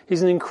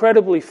 He's an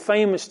incredibly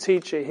famous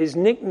teacher. His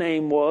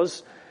nickname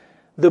was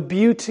the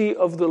beauty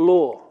of the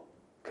law,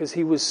 because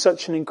he was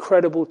such an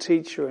incredible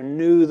teacher and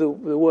knew the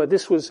word.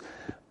 This was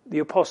the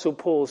Apostle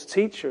Paul's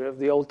teacher of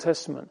the Old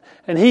Testament.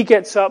 And he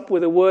gets up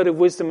with a word of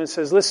wisdom and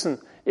says,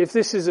 listen, if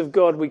this is of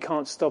God, we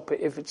can't stop it.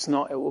 If it's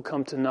not, it will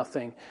come to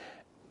nothing.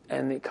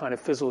 And it kind of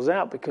fizzles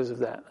out because of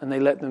that. And they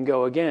let them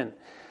go again.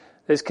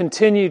 There's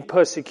continued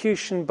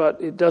persecution,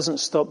 but it doesn't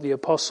stop the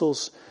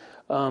apostles.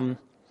 And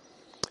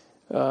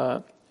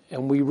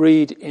we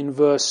read in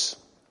verse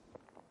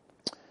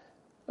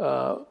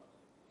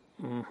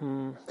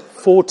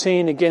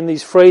 14, again,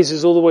 these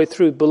phrases all the way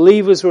through.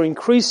 Believers were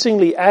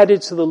increasingly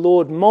added to the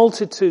Lord,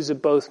 multitudes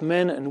of both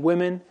men and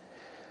women.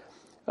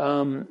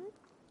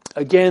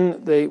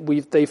 Again,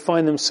 they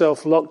find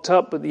themselves locked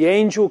up, but the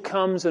angel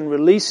comes and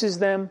releases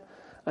them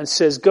and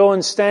says, go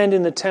and stand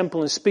in the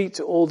temple and speak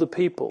to all the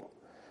people.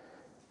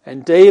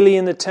 And daily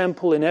in the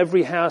temple, in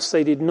every house,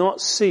 they did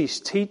not cease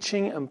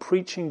teaching and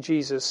preaching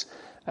Jesus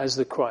as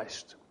the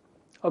Christ.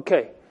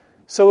 Okay,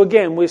 so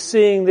again, we're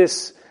seeing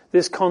this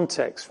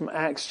context from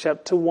Acts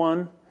chapter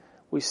 1.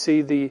 We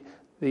see the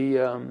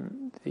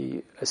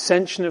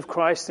ascension of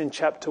Christ in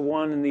chapter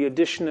 1 and the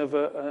addition of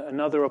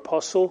another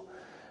apostle.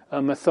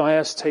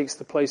 Matthias takes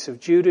the place of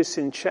Judas.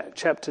 In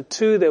chapter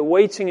 2, they're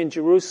waiting in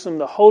Jerusalem.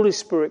 The Holy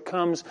Spirit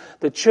comes.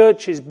 The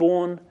church is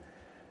born.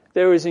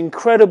 There is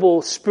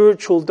incredible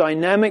spiritual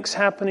dynamics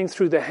happening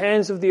through the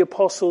hands of the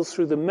apostles,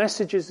 through the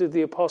messages of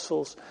the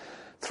apostles.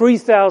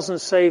 3,000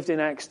 saved in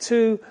Acts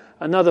 2,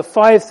 another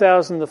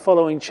 5,000 the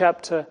following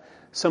chapter,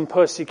 some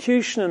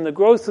persecution and the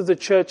growth of the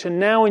church. And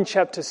now in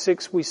chapter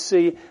 6 we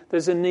see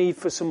there's a need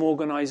for some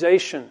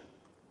organization.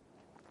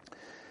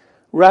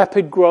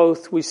 Rapid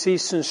growth, we see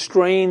some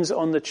strains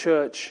on the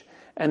church.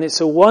 And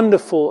it's a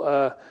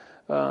wonderful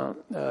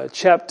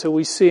chapter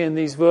we see in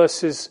these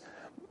verses.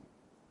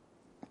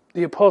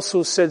 The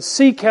apostles said,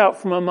 seek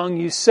out from among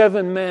you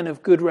 7 men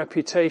of good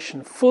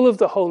reputation, full of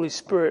the Holy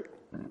Spirit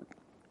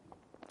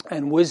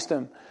and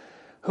wisdom,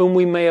 whom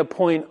we may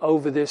appoint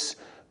over this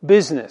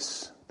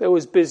business. There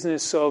was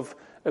business of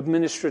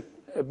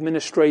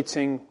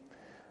administrating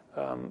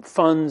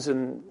funds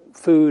and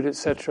food,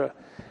 etc.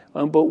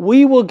 But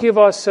we will give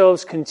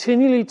ourselves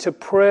continually to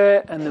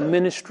prayer and the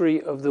ministry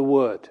of the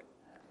word.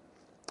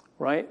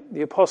 Right?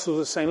 The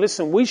apostles are saying,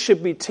 listen, we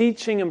should be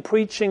teaching and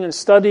preaching and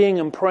studying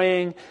and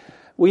praying.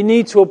 We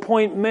need to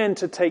appoint men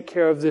to take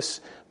care of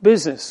this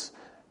business.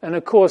 And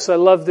of course, I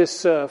love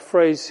this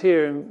phrase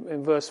here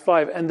in verse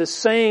 5. And the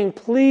saying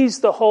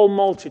pleased the whole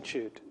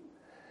multitude.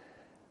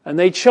 And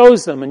they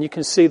chose them, and you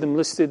can see them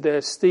listed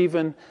there,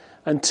 Stephen.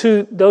 And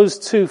those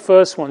two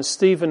first ones,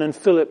 Stephen and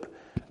Philip,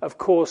 of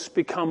course,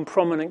 become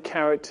prominent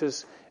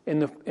characters in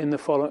the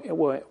following.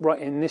 Well, right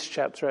in this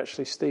chapter,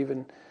 actually,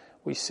 Stephen,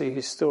 we see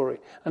his story.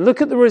 And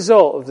look at the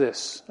result of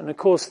this. And of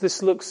course,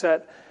 this looks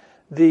at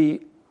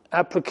the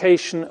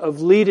application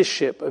of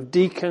leadership, of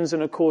deacons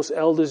and of course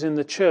elders in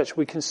the church.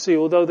 We can see,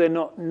 although they're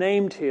not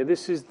named here,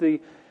 this is the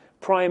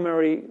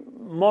primary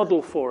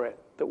model for it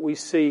that we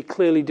see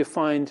clearly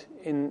defined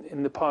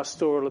in the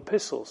pastoral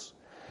epistles.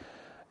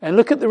 And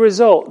look at the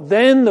result.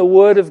 Then the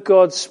word of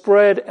God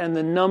spread and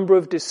the number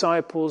of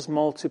disciples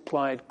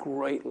multiplied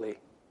greatly.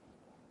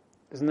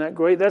 Isn't that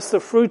great? That's the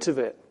fruit of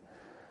it.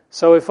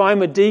 So if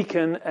I'm a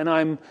deacon and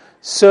I'm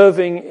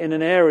serving in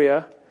an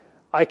area,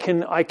 I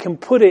can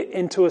put it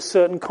into a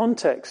certain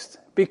context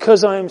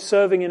because I am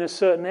serving in a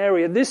certain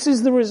area. This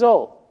is the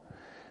result,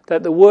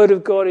 that the word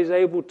of God is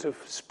able to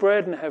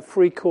spread and have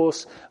free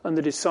course, and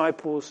the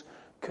disciples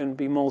can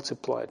be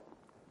multiplied.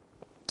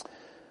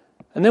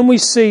 And then we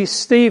see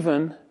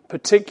Stephen,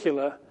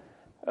 particularly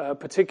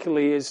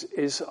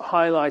is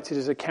highlighted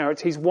as a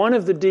character. He's one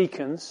of the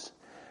deacons,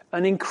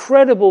 an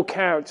incredible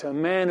character, a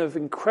man of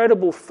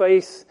incredible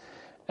faith.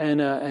 And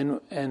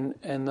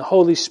the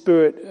Holy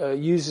Spirit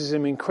uses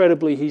him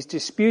incredibly. He's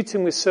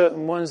disputing with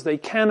certain ones. They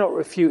cannot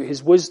refute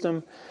his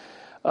wisdom.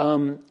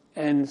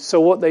 And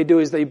so what they do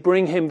is they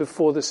bring him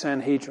before the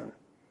Sanhedrin.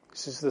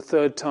 This is the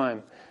third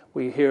time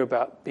we hear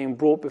about being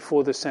brought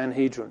before the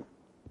Sanhedrin.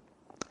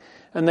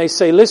 And they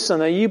say, listen,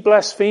 are you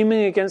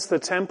blaspheming against the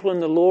temple and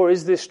the law?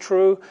 Is this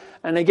true?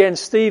 And again,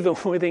 Stephen,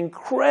 with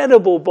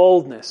incredible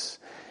boldness.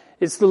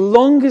 It's the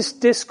longest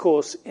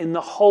discourse in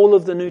the whole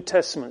of the New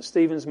Testament,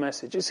 Stephen's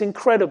message. It's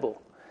incredible.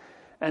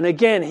 And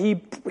again, he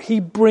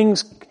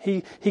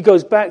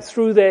goes back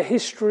through their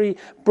history,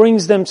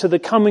 brings them to the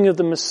coming of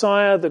the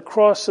Messiah, the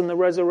cross and the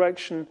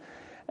resurrection,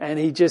 and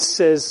he just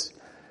says,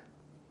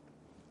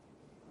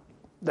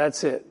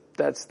 that's it.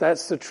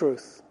 That's the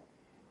truth.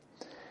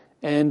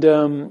 And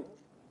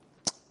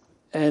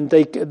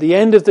at the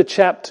end of the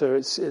chapter,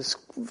 it's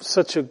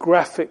such a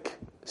graphic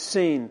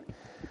scene.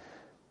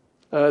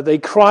 They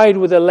cried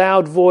with a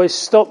loud voice,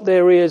 stopped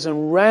their ears,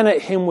 and ran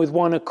at him with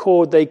one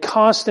accord. They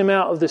cast him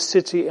out of the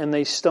city and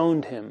they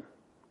stoned him.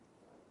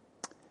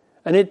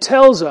 And it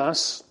tells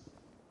us,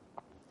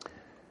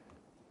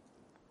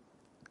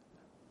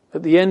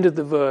 at the end of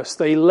the verse,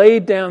 they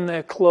laid down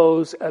their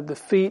clothes at the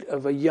feet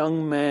of a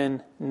young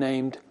man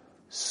named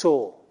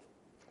Saul.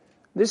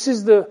 This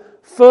is the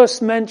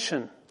first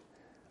mention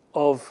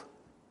of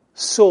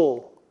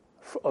Saul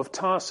of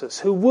Tarsus,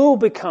 who will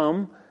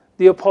become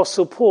the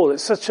Apostle Paul.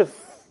 It's such a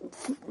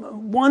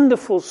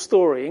wonderful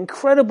story,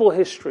 incredible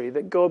history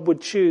that God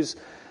would choose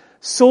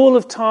Saul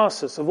of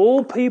Tarsus, of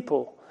all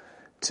people,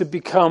 to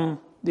become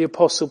the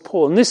Apostle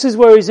Paul. And this is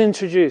where he's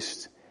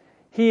introduced.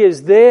 He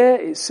is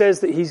there. It says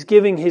that he's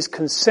giving his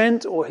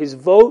consent or his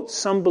vote.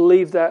 Some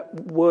believe that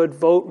word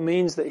vote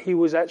means that he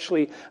was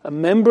actually a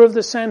member of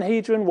the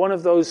Sanhedrin, one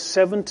of those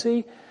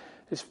 70.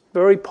 It's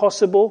very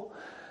possible.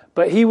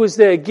 But he was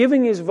there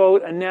giving his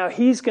vote, and now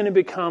he's going to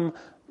become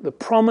the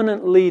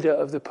prominent leader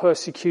of the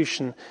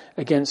persecution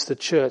against the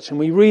church. And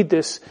we read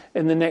this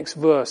in the next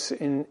verse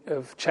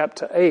of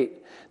chapter 8.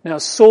 Now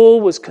Saul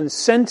was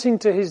consenting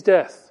to his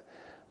death,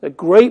 the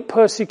great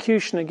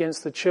persecution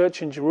against the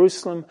church in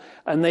Jerusalem,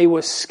 and they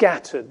were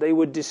scattered, they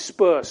were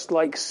dispersed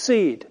like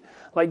seed,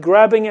 like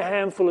grabbing a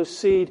handful of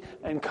seed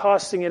and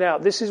casting it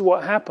out. This is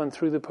what happened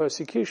through the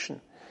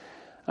persecution.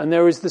 And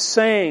there is the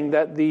saying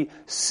that the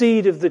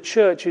seed of the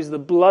church is the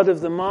blood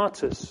of the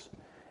martyrs.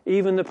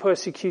 Even the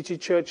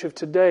persecuted church of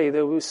today,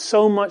 there was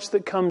so much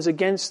that comes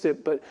against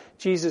it, but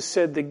Jesus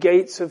said, the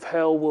gates of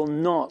hell will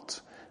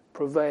not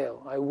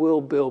prevail. I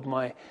will build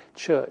my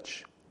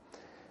church.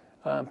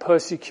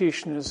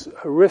 Persecution, as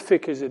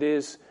horrific as it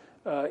is,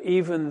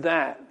 even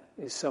that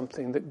is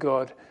something that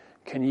God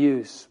can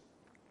use.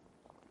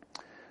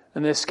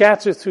 And they're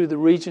scattered through the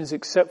regions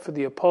except for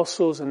the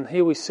apostles. And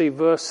here we see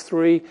verse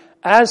 3.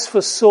 As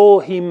for Saul,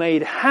 he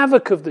made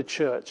havoc of the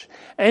church,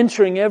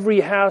 entering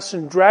every house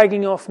and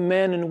dragging off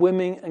men and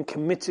women and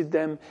committed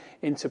them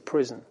into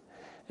prison.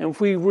 And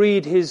if we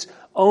read his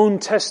own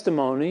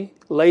testimony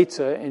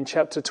later in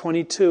chapter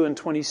 22 and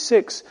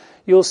 26,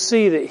 you'll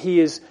see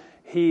that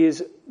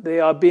they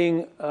are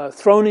being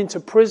thrown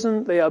into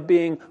prison. They are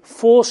being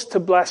forced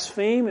to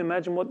blaspheme.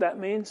 Imagine what that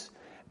means.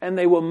 And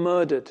they were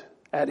murdered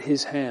at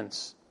his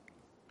hands.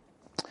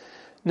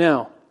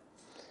 Now,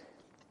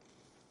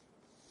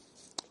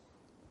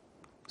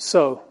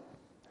 so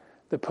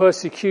the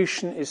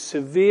persecution is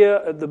severe.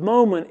 At the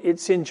moment,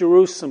 it's in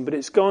Jerusalem, but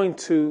it's going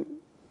to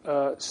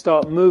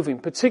start moving,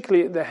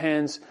 particularly at the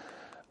hands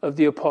of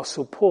the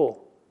Apostle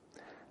Paul.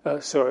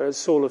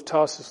 Saul of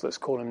Tarsus, let's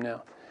call him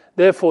now.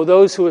 Therefore,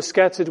 those who were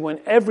scattered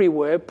went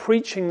everywhere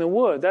preaching the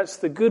word. That's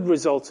the good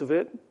result of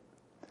it.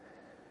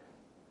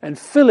 And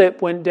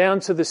Philip went down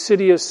to the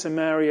city of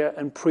Samaria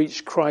and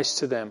preached Christ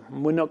to them.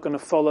 And we're not going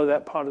to follow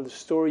that part of the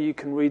story. You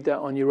can read that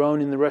on your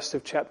own in the rest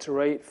of chapter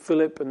 8.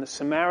 Philip and the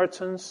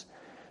Samaritans.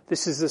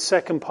 This is the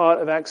second part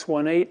of Acts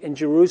 1:8 in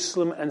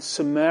Jerusalem and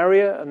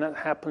Samaria, and that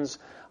happens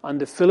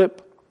under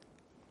Philip.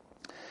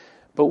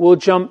 But we'll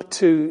jump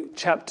to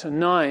chapter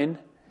 9.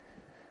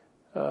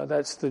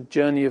 That's the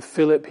journey of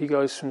Philip. He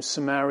goes from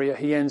Samaria.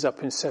 He ends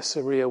up in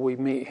Caesarea. We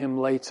meet him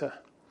later.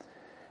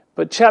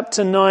 But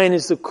chapter 9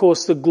 is, of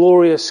course, the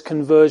glorious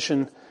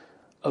conversion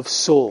of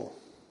Saul.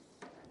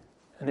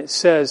 And it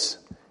says,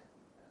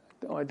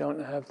 I don't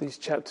have these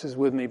chapters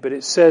with me, but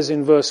it says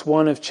in verse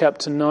 1 of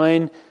chapter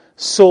 9,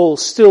 Saul,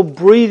 still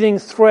breathing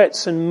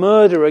threats and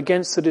murder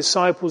against the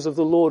disciples of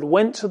the Lord,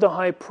 went to the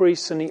high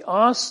priest and he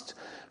asked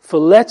for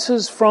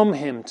letters from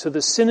him to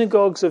the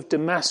synagogues of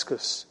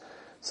Damascus,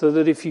 so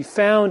that if he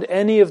found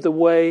any of the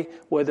way,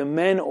 whether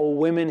men or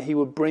women, he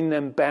would bring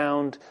them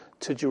bound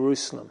to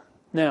Jerusalem.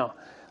 Now,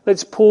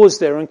 let's pause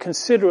there and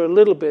consider a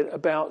little bit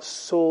about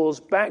Saul's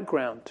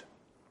background,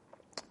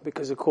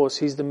 because, of course,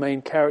 he's the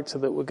main character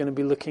that we're going to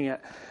be looking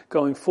at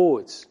going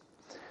forwards.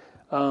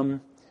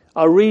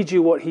 I'll read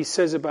you what he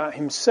says about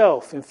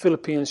himself in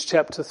Philippians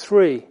chapter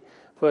 3,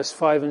 verse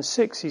 5 and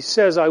 6. He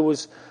says, I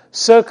was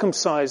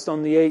circumcised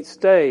on the 8th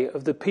day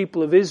of the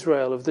people of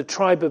Israel, of the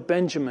tribe of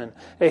Benjamin,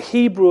 a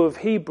Hebrew of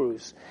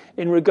Hebrews,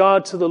 in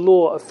regard to the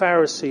law, a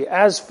Pharisee.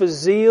 As for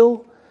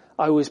zeal,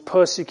 I was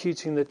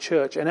persecuting the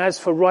church, and as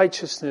for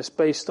righteousness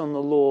based on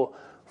the law,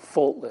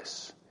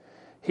 faultless.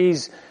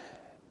 He's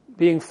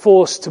being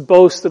forced to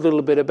boast a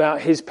little bit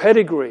about his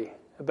pedigree,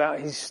 about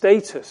his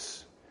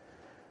status.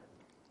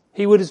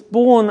 He was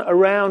born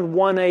around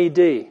 1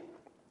 AD.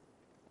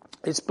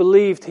 It's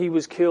believed he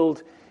was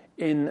killed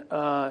in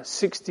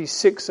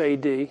 66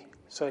 AD,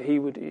 so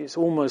he's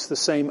almost the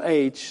same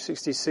age,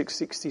 66,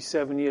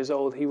 67 years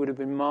old. He would have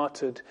been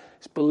martyred.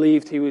 It's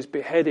believed he was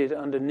beheaded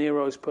under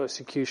Nero's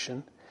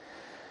persecution.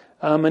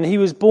 And he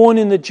was born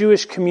in the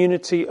Jewish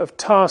community of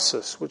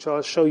Tarsus, which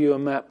I'll show you a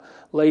map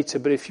later.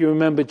 But if you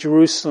remember,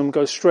 Jerusalem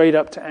goes straight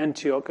up to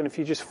Antioch, and if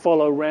you just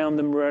follow around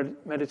the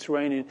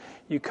Mediterranean,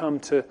 you come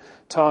to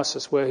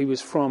Tarsus, where he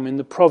was from, in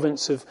the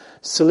province of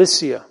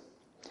Cilicia.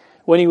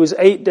 When he was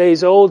 8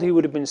 days old, he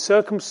would have been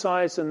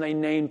circumcised, and they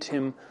named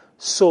him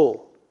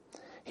Saul.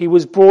 He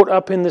was brought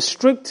up in the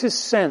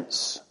strictest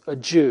sense a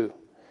Jew.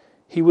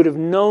 He would have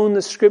known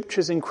the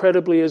scriptures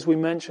incredibly, as we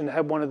mentioned,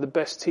 had one of the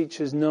best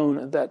teachers known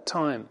at that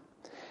time.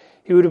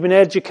 He would have been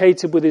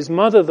educated with his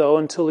mother, though,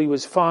 until he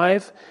was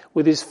 5,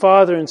 with his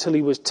father until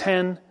he was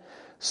 10.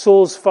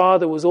 Saul's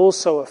father was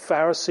also a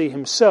Pharisee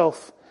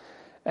himself,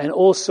 and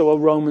also a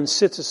Roman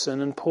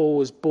citizen, and Paul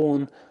was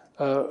born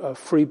a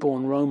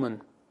freeborn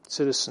Roman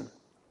citizen.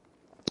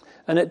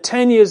 And at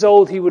 10 years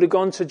old, he would have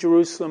gone to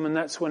Jerusalem, and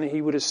that's when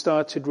he would have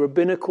started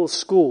rabbinical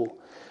school.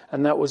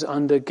 and that was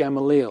under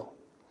Gamaliel.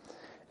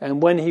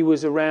 And when he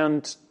was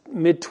around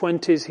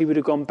mid-20s, he would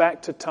have gone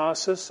back to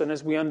Tarsus, and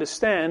as we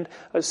understand,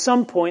 at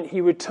some point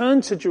he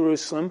returned to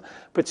Jerusalem,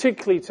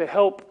 particularly to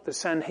help the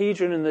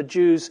Sanhedrin and the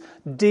Jews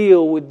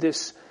deal with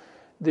this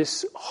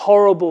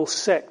horrible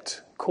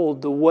sect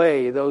called the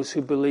Way, those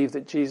who believed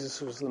that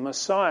Jesus was the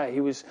Messiah. He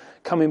was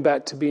coming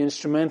back to be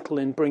instrumental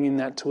in bringing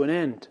that to an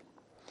end.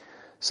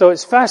 So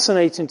it's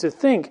fascinating to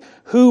think,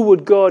 who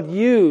would God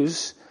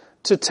use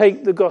to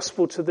take the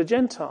gospel to the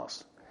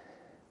Gentiles?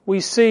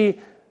 We see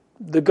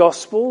the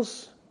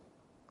Gospels,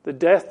 the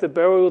death, the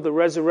burial, the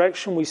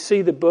resurrection. We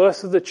see the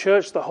birth of the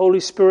church, the Holy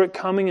Spirit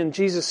coming, and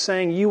Jesus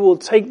saying, you will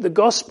take the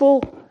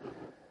gospel.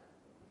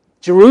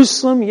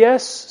 Jerusalem,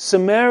 yes.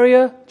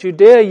 Samaria,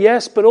 Judea,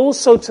 yes. But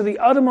also to the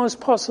uttermost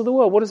parts of the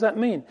world. What does that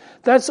mean?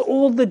 That's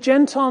all the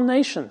Gentile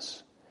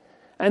nations.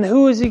 And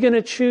who is he going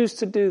to choose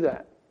to do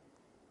that?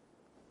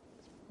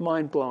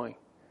 Mind-blowing.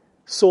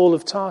 Saul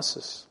of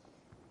Tarsus.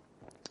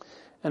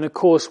 And of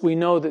course, we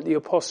know that the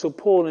Apostle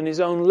Paul in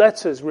his own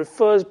letters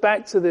refers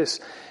back to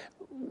this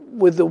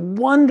with the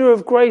wonder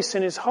of grace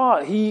in his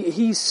heart.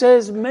 He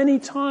says many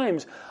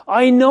times,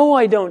 I know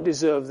I don't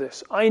deserve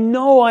this. I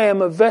know I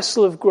am a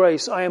vessel of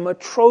grace. I am a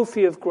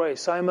trophy of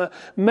grace. I am a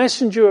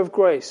messenger of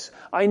grace.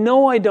 I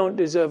know I don't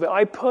deserve it.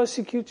 I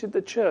persecuted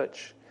the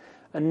church.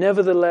 And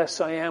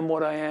nevertheless, I am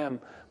what I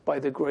am by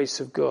the grace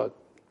of God.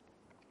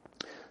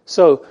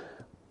 So,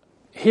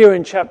 here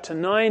in chapter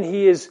 9,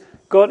 he has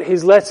got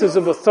his letters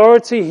of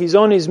authority. He's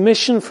on his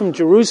mission from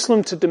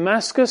Jerusalem to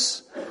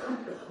Damascus.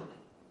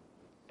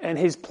 And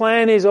his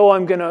plan is,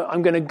 I'm going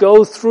to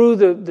go through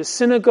the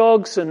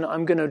synagogues and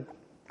I'm going to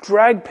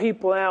drag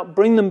people out,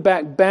 bring them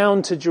back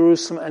bound to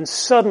Jerusalem. And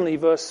suddenly,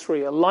 verse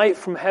 3, a light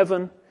from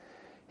heaven.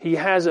 He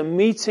has a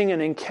meeting,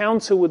 an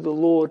encounter with the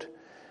Lord.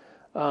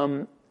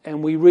 And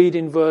we read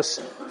in verse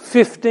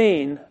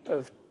 15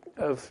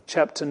 of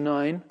chapter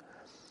 9,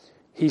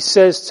 he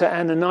says to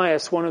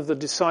Ananias, one of the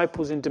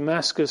disciples in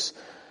Damascus,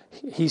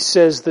 he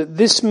says that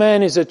this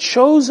man is a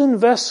chosen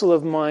vessel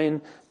of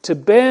mine to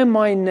bear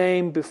my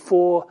name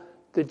before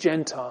the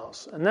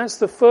Gentiles. And that's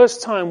the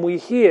first time we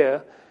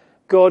hear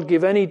God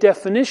give any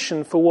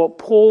definition for what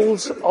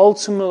Paul's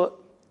ultimate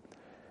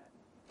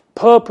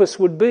purpose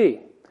would be.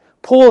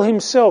 Paul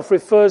himself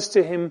refers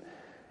to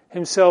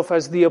himself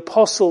as the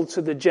apostle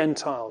to the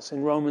Gentiles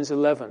in Romans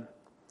 11.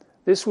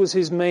 This was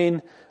his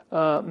main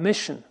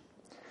mission.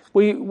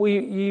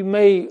 You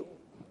may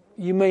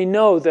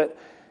know that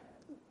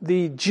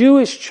the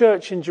Jewish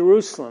church in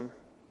Jerusalem,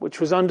 which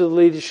was under the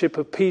leadership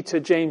of Peter,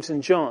 James,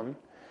 and John,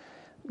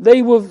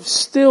 they were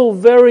still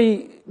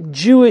very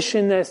Jewish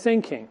in their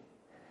thinking.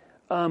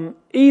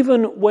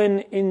 Even when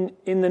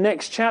in the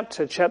next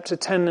chapter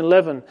 10 and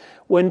 11,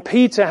 when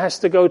Peter has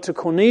to go to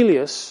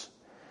Cornelius,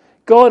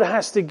 God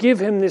has to give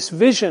him this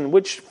vision,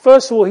 which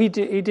first of all he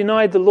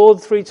denied the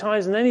Lord 3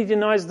 times, and then he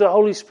denies the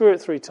Holy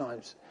Spirit 3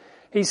 times.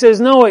 He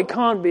says, no, it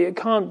can't be.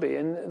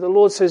 And the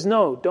Lord says,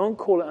 no, don't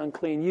call it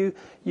unclean.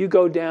 You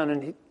go down.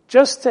 And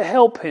just to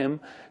help him,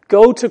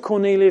 go to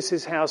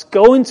Cornelius' house,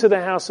 go into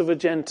the house of a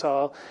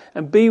Gentile,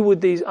 and be with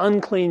these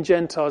unclean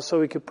Gentiles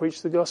so he could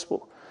preach the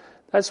gospel.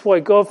 That's why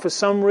God, for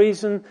some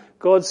reason,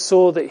 God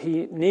saw that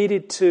he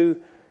needed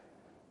to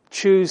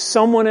choose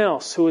someone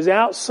else who was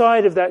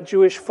outside of that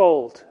Jewish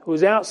fold, who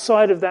was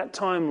outside of that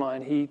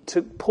timeline. He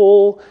took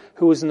Paul,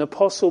 who was an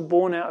apostle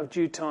born out of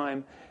due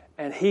time,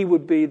 and he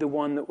would be the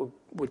one that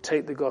would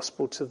take the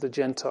gospel to the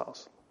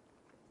Gentiles.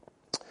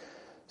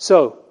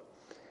 So,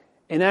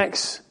 in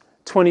Acts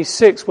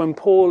 26, when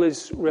Paul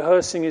is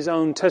rehearsing his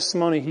own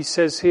testimony, he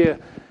says here,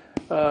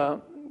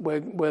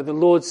 where the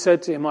Lord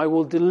said to him, I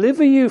will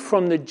deliver you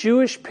from the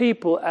Jewish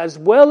people as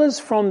well as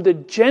from the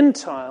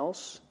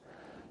Gentiles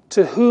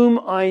to whom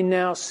I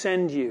now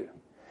send you.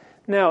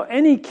 Now,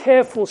 any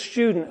careful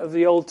student of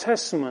the Old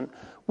Testament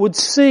would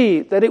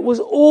see that it was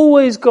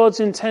always God's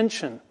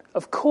intention.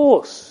 Of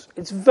course,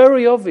 it's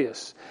very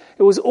obvious.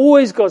 It was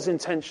always God's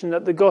intention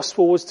that the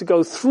gospel was to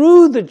go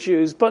through the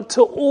Jews, but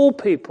to all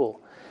people.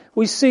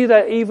 We see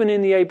that even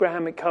in the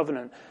Abrahamic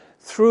covenant.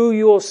 Through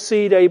your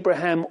seed,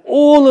 Abraham,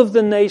 all of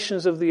the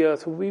nations of the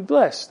earth will be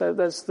blessed.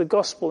 That's the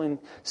gospel in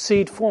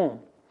seed form.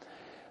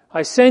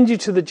 I send you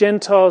to the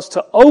Gentiles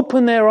to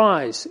open their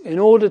eyes in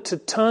order to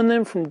turn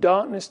them from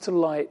darkness to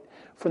light,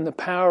 from the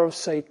power of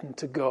Satan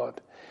to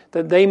God,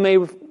 that they may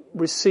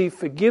receive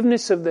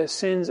forgiveness of their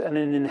sins and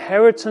an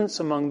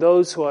inheritance among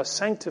those who are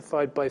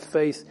sanctified by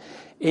faith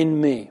in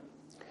me.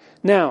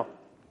 Now,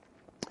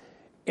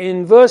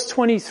 in verse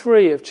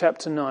 23 of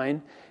chapter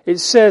 9, it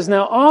says,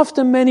 now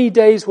after many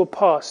days were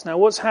passed. Now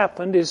what's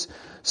happened is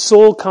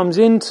Saul comes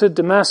into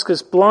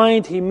Damascus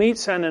blind. He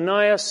meets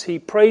Ananias. He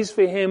prays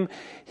for him.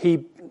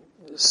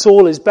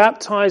 Saul is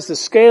baptized. The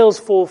scales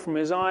fall from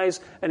his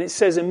eyes. And it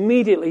says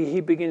immediately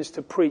he begins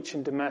to preach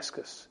in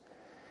Damascus.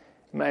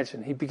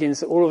 Imagine, he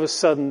begins all of a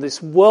sudden,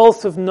 this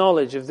wealth of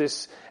knowledge of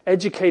this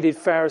educated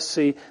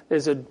Pharisee,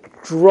 there's a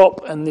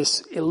drop and this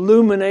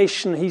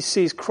illumination. He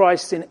sees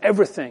Christ in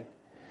everything.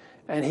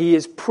 And he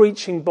is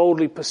preaching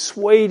boldly,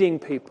 persuading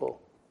people.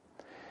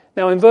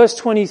 Now in verse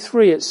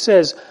 23 it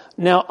says,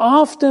 Now,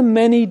 after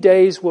many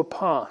days were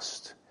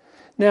passed.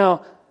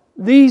 Now,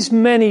 these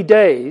many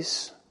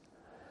days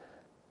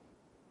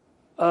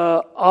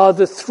are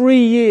the 3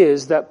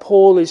 years that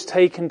Paul is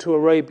taken to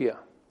Arabia.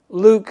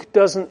 Luke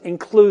doesn't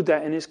include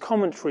that in his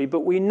commentary,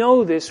 but we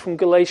know this from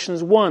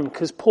Galatians 1,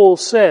 because Paul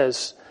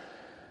says,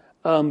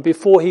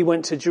 before he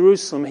went to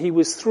Jerusalem, he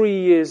was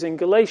 3 years in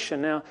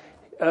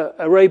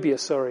Arabia.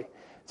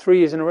 3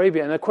 years in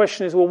Arabia. And the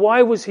question is, well,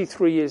 why was he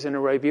 3 years in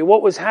Arabia?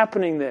 What was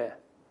happening there?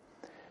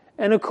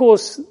 And of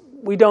course,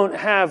 we don't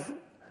have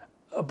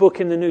a book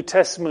in the New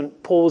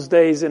Testament, Paul's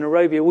days in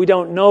Arabia. We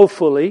don't know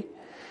fully,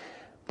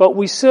 but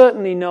we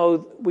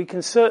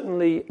can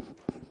certainly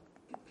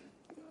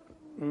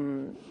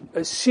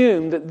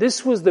assume that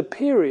this was the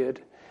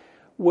period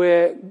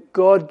where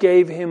God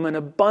gave him an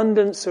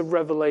abundance of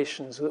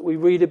revelations that we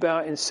read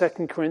about in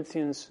 2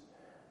 Corinthians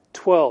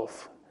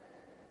 12,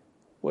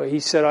 where he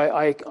said,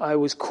 I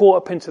was caught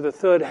up into the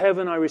third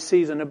heaven, I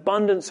received an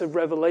abundance of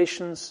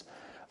revelations,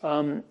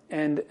 and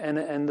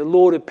the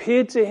Lord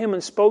appeared to him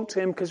and spoke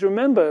to him, because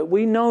remember,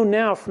 we know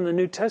now from the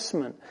New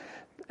Testament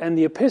and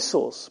the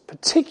epistles,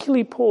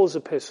 particularly Paul's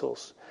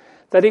epistles,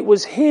 that it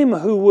was him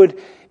who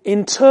would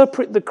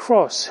interpret the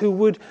cross, who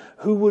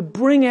would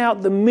bring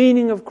out the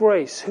meaning of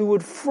grace, who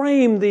would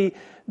frame the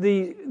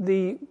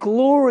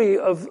glory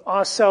of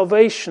our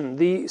salvation,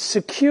 the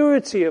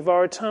security of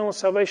our eternal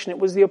salvation. It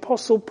was the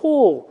Apostle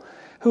Paul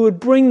who would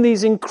bring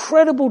these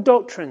incredible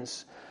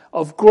doctrines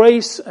of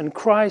grace and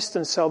Christ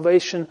and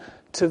salvation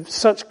to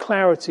such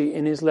clarity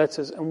in his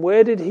letters. And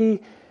where did he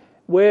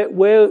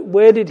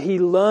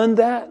learn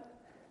that?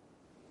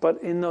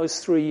 But in those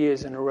 3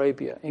 years in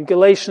Arabia. In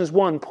Galatians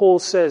 1, Paul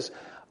says,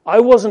 I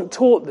wasn't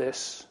taught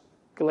this.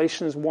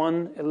 Galatians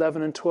 1,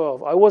 11 and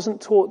 12. I wasn't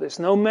taught this.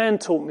 No man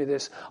taught me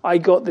this. I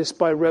got this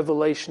by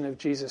revelation of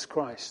Jesus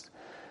Christ.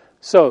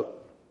 So,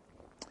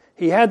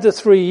 he had the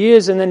 3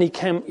 years, and then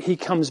he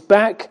comes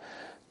back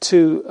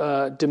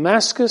to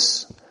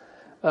Damascus.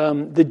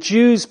 The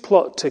Jews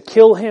plot to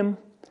kill him,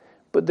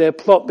 but their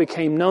plot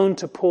became known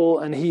to Paul,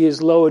 and he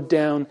is lowered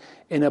down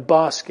in a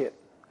basket.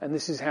 And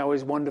this is how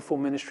his wonderful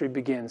ministry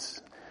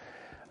begins.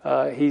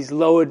 He's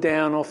lowered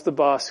down off the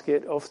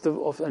basket,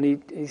 and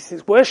he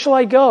says, where shall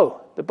I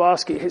go? The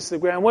basket hits the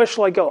ground. Where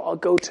shall I go? I'll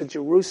go to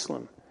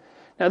Jerusalem.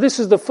 Now, this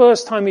is the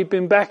first time he'd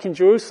been back in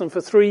Jerusalem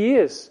for 3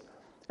 years.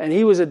 And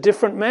he was a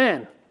different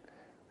man.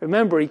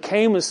 Remember, he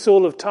came as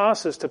Saul of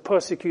Tarsus to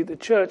persecute the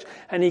church,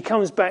 and he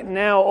comes back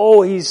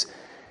now. He is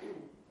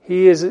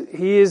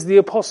the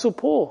Apostle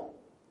Paul.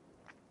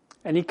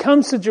 And he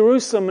comes to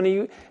Jerusalem,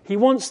 and he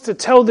wants to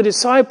tell the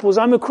disciples,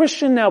 I'm a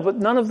Christian now, but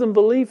none of them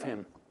believe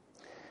him.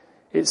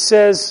 It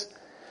says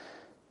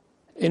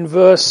in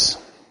verse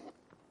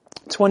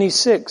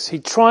 26, he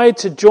tried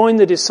to join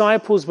the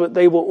disciples, but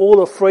they were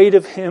all afraid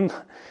of him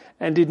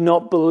and did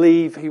not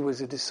believe he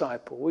was a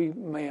disciple. We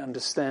may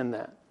understand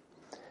that.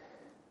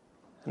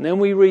 And then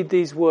we read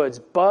these words,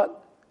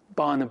 but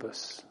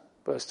Barnabas,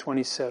 verse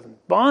 27.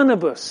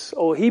 Barnabas,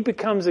 he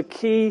becomes a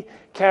key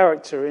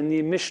character in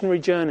the missionary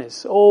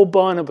journeys.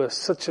 Barnabas,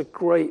 such a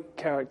great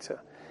character.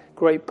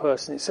 Great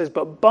person. It says,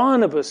 but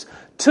Barnabas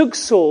took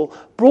Saul,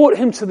 brought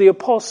him to the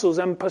apostles,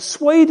 and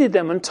persuaded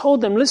them and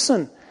told them,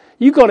 listen,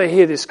 you got to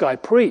hear this guy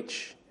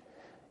preach.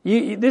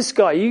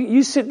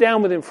 You sit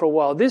down with him for a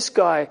while. This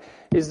guy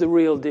is the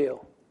real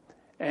deal.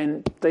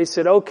 And they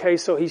said, okay,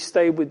 so he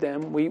stayed with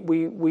them. We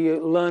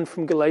learned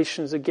from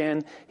Galatians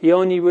again. He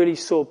only really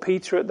saw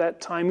Peter at that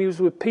time. He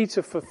was with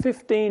Peter for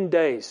 15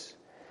 days.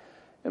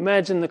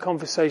 Imagine the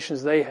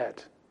conversations they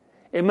had.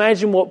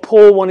 Imagine what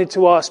Paul wanted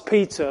to ask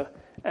Peter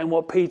and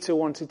what Peter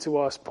wanted to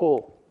ask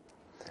Paul.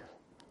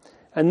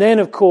 And then,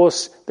 of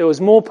course, there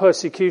was more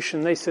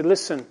persecution. They said,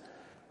 listen,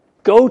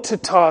 go to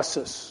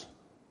Tarsus.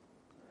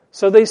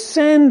 So they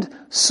send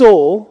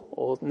Saul,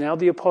 or now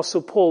the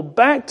Apostle Paul,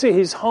 back to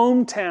his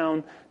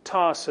hometown,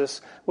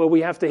 Tarsus, where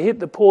we have to hit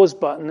the pause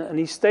button, and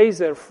he stays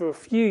there for a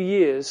few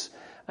years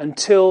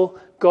until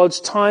God's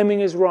timing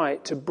is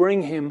right to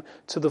bring him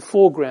to the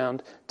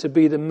foreground to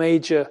be the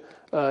major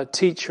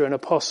teacher and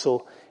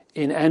apostle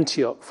in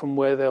Antioch, from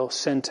where they're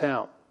sent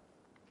out.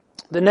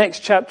 The next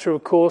chapter,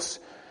 of course,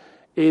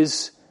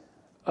 is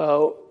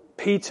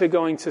Peter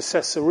going to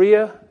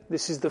Caesarea.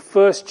 This is the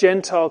first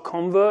Gentile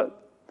convert.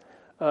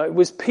 It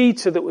was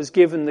Peter that was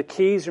given the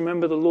keys.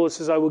 Remember, the Lord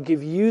says, I will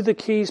give you the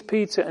keys,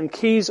 Peter, and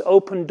keys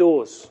open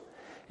doors.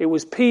 It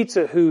was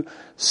Peter who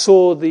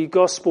saw the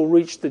gospel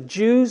reach the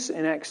Jews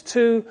in Acts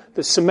 2,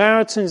 the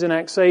Samaritans in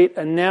Acts 8,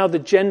 and now the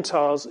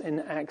Gentiles in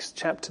Acts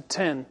chapter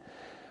 10.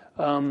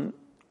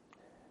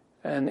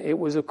 And it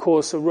was, of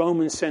course, a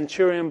Roman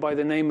centurion by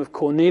the name of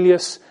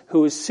Cornelius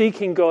who was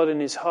seeking God in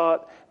his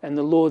heart, and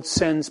the Lord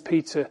sends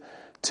Peter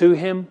to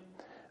him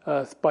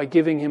by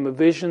giving him a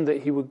vision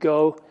that he would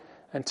go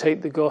and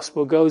take the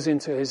gospel, goes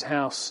into his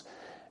house,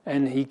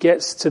 and he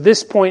gets to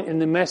this point in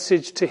the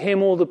message, to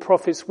him all the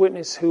prophets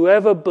witness,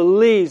 whoever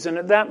believes. And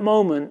at that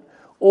moment,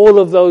 all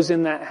of those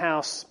in that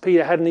house,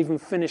 Peter hadn't even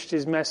finished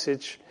his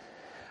message,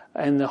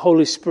 and the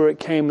Holy Spirit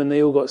came and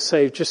they all got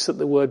saved just at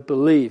the word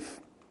believe.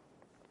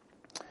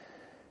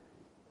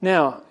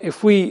 Now,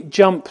 if we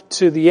jump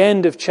to the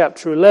end of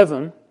chapter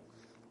 11,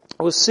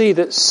 we'll see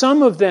that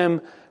some of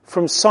them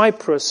from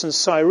Cyprus and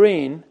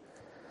Cyrene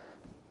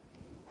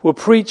were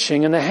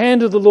preaching, and the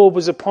hand of the Lord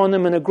was upon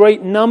them, and a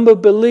great number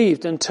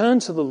believed and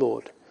turned to the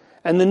Lord.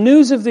 And the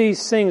news of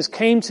these things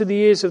came to the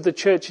ears of the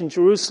church in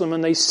Jerusalem,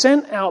 and they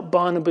sent out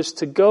Barnabas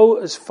to go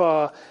as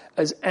far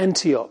as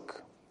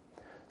Antioch.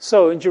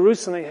 So in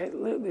Jerusalem,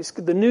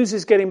 the news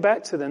is getting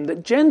back to them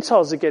that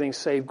Gentiles are getting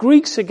saved,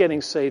 Greeks are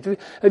getting saved.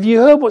 Have you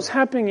heard what's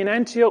happening in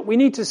Antioch? We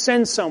need to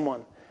send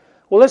someone.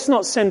 Well, let's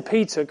not send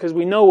Peter because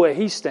we know where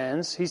he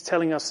stands. He's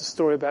telling us the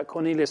story about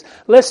Cornelius.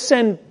 Let's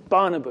send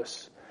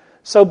Barnabas.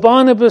 So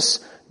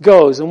Barnabas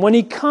goes, and when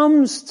he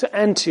comes to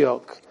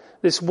Antioch,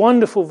 this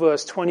wonderful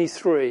verse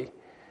 23,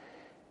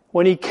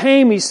 when he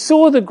came, he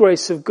saw the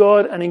grace of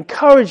God and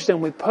encouraged them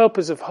with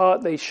purpose of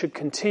heart they should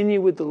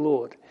continue with the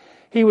Lord.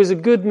 He was a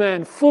good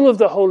man, full of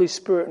the Holy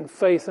Spirit and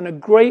faith, and a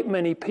great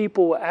many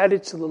people were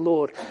added to the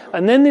Lord.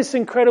 And then this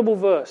incredible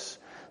verse,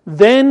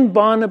 then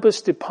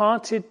Barnabas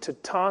departed to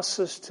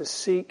Tarsus to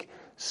seek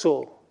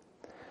Saul.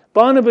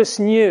 Barnabas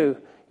knew,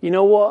 you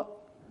know what?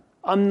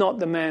 I'm not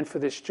the man for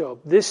this job.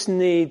 This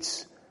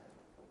needs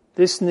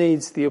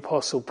the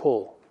Apostle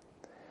Paul.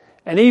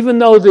 And even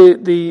though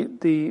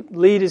the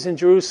leaders in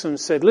Jerusalem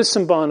said,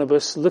 listen,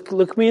 Barnabas,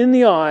 look me in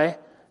the eye,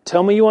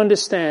 tell me you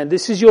understand,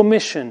 this is your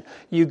mission.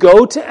 You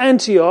go to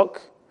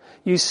Antioch,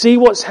 you see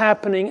what's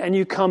happening, and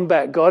you come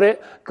back. Got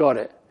it? Got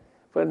it.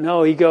 But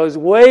no, he goes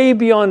way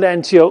beyond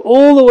Antioch,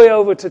 all the way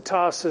over to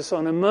Tarsus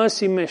on a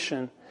mercy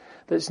mission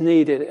that's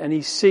needed, and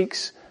he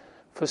seeks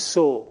for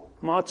Saul.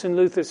 Martin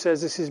Luther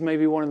says this is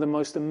maybe one of the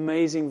most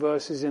amazing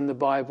verses in the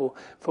Bible,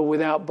 for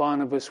without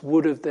Barnabas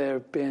would have there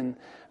been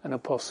an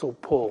Apostle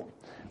Paul.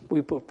 We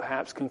would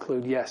perhaps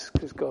conclude yes,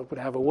 because God would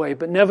have a way.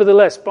 But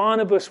nevertheless,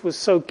 Barnabas was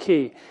so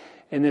key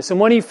in this. And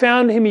when he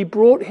found him, he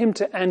brought him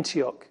to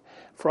Antioch.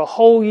 For a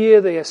whole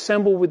year they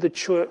assembled with the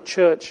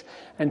church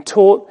and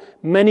taught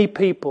many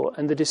people.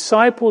 And the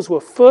disciples were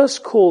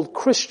first called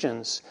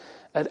Christians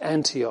at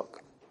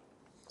Antioch.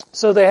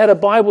 So they had a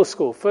Bible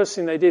school. First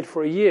thing they did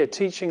for a year,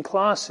 teaching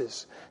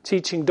classes,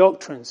 teaching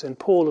doctrines. And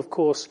Paul, of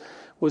course,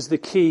 was the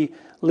key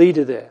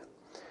leader there.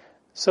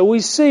 So we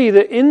see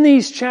that in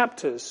these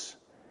chapters,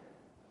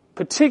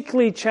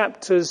 particularly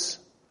chapters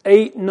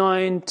 8,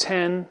 9,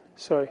 10,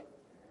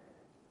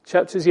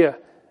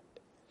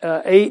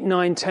 8,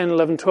 9, 10,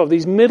 11, 12,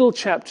 these middle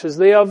chapters,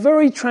 they are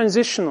very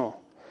transitional.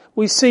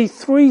 We see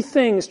three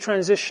things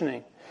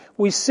transitioning.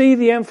 We see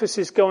the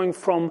emphasis going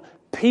from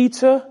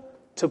Peter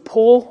to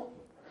Paul.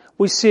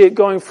 We see it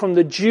going from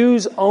the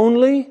Jews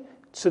only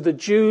to the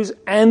Jews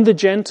and the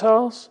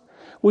Gentiles.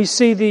 We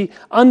see the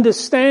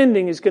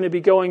understanding is going to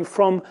be going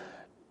from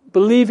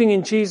believing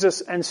in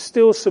Jesus and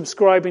still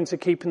subscribing to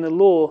keeping the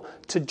law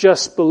to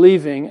just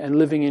believing and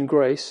living in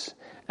grace.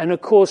 And of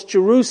course,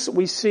 Jerusalem,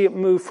 we see it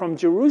move from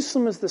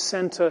Jerusalem as the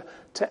center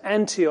to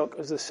Antioch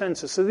as the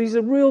center. So these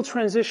are real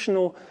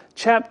transitional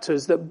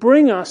chapters that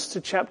bring us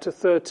to chapter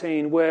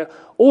 13, where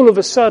all of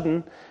a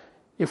sudden,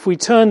 if we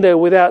turn there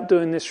without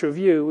doing this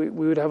review,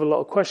 we would have a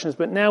lot of questions.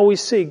 But now we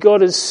see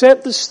God has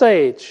set the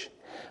stage,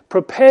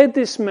 prepared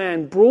this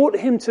man, brought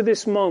him to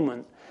this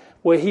moment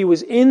where he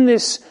was in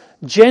this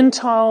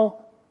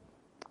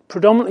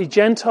predominantly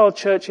Gentile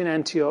church in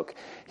Antioch.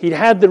 He'd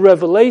had the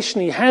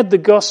revelation, he had the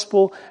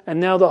gospel, and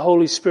now the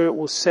Holy Spirit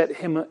will set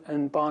him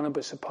and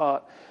Barnabas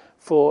apart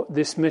for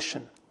this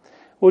mission.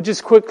 We'll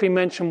just quickly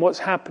mention what's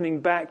happening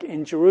back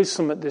in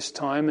Jerusalem at this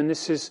time, and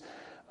this is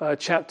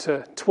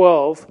chapter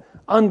 12.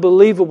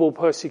 Unbelievable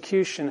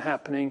persecution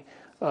happening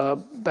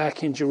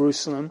back in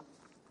Jerusalem.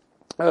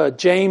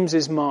 James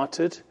is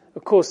martyred.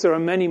 Of course, there are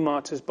many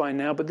martyrs by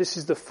now, but this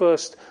is the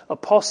first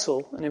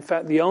apostle, and in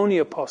fact the only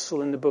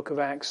apostle in the book of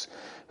Acts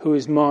who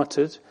is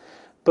martyred.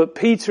 But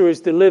Peter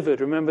is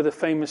delivered. Remember the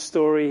famous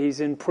story, he's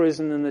in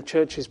prison and the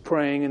church is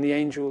praying and the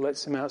angel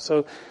lets him out.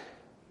 So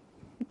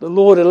the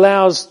Lord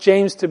allows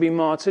James to be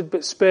martyred,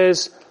 but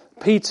spares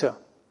Peter.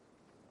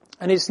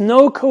 And it's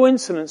no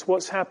coincidence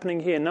what's happening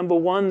here. Number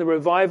one, the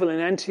revival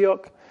in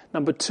Antioch.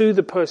 Number two,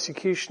 the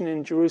persecution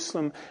in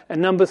Jerusalem. And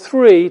number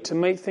three, to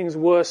make things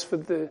worse for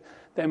them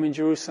in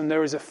Jerusalem,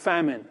 there is a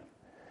famine.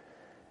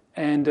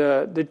 And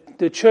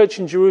the church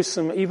in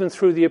Jerusalem, even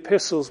through the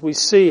epistles, we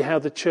see how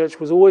the church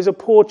was always a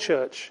poor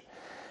church.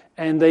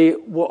 And they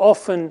were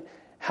often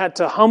had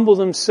to humble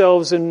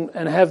themselves and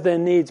have their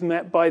needs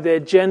met by their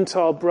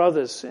Gentile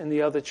brothers in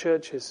the other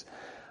churches.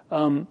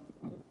 And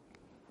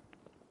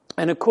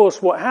of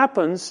course, what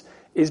happens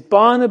is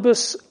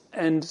Barnabas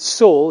and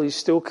Saul, he's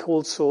still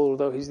called Saul,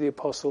 although he's the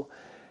apostle,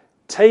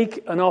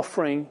 take an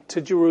offering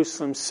to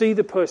Jerusalem, see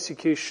the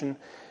persecution,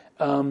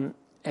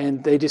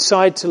 and they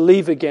decide to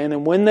leave again.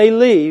 And when they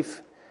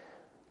leave,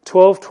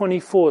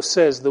 12:24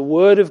 says, the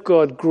word of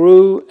God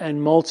grew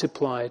and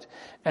multiplied.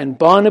 And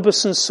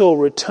Barnabas and Saul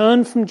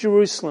returned from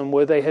Jerusalem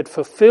where they had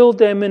fulfilled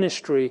their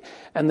ministry.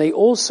 And they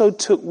also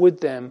took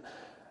with them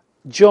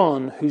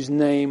John, whose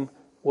name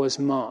was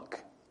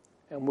Mark.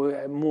 And we'll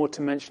have more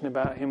to mention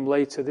about him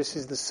later. This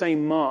is the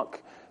same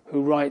Mark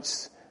who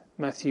writes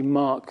Matthew,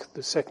 Mark,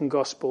 the second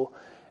gospel.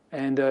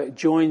 and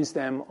joins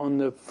them on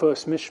the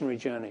first missionary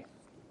journey.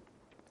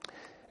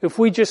 If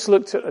we just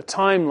looked at a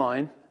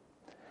timeline,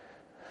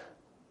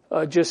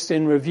 just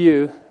in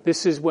review,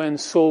 this is when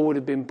Saul would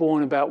have been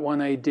born, about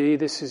 1 AD.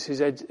 This is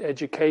his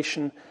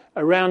education.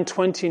 Around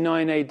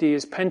 29 AD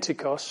is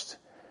Pentecost.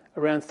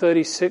 Around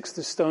 36,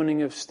 the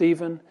stoning of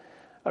Stephen.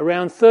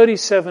 Around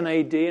 37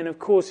 AD, and of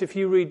course, if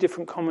you read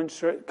different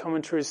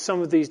commentaries,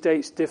 some of these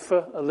dates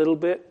differ a little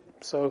bit.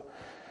 So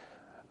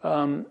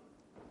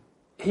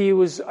he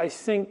was, I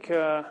think,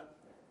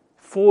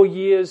 4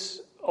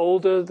 years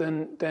older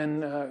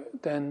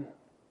than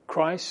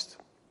Christ.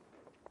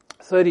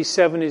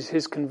 37 is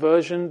his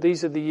conversion.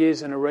 These are the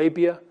years in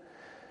Arabia.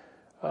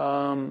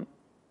 And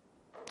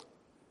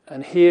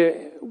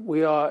here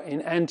we are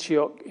in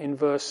Antioch in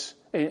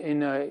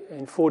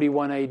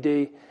 41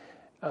 AD.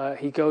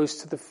 He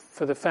goes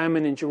for the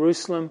famine in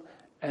Jerusalem.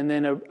 And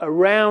then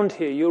around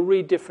here, you'll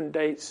read different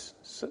dates,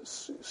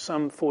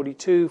 some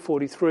 42,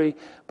 43,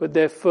 but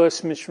their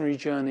first missionary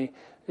journey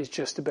is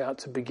just about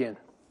to begin.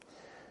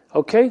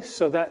 Okay,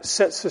 so that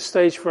sets the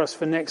stage for us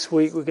for next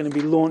week. We're going to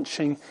be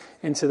launching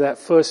into that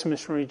first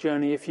missionary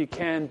journey. If you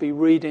can, be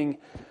reading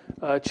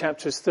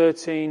chapters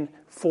 13,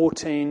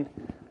 14,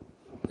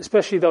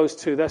 especially those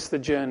two. That's the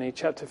journey.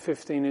 Chapter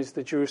 15 is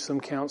the Jerusalem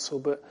Council,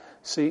 but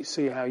see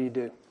how you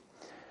do.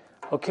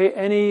 Okay,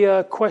 any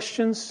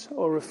questions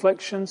or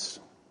reflections?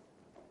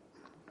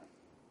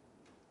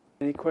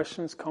 Any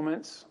questions,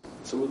 comments?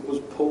 So was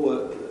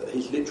Paul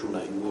his literal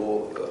name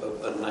or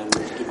a name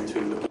that was given to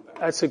him looking back?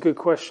 That's a good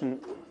question.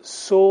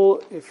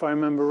 Saul, if I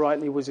remember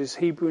rightly, was his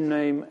Hebrew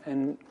name,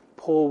 and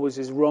Paul was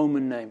his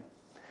Roman name.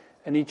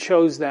 And he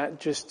chose that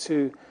just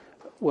to,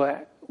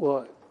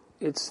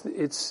 it's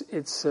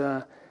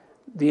the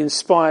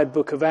inspired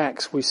book of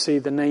Acts. We see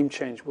the name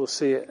change. We'll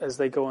see it as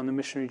they go on the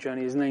missionary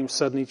journey. His name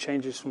suddenly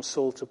changes from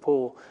Saul to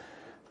Paul.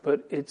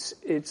 But it's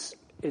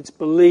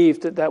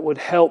believed that would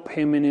help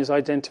him in his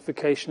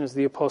identification as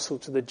the apostle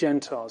to the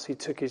Gentiles. He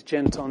took his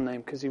Gentile name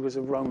because he was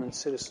a Roman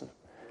citizen.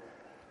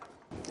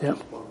 Yeah.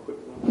 One quick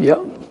one.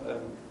 Yeah.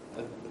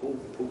 And Paul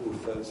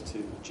refers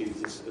to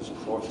Jesus as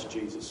Christ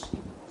Jesus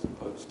as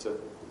opposed to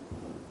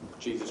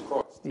Jesus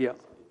Christ. Yeah.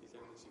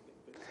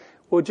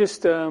 Well,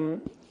 just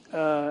just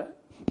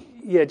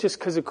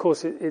because of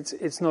course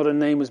it's not a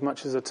name as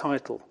much as a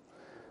title.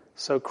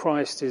 So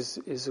Christ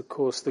is of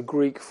course the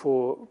Greek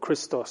for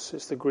Christos.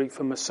 It's the Greek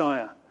for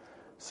Messiah.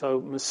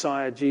 So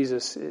Messiah,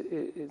 Jesus,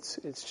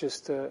 it's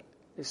just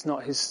it's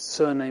not his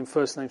surname,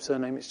 first name,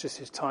 surname. It's just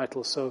his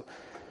title. So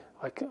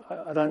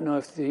I don't know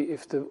if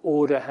the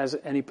order has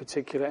any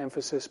particular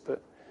emphasis,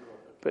 but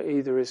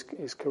either is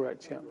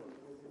correct. Yeah.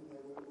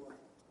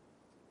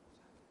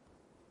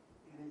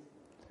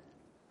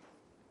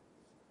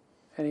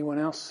 Anyone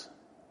else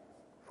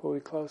before we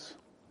close?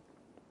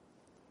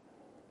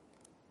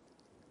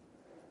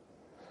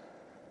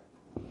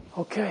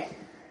 Okay,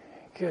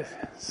 good.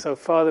 So,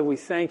 Father, we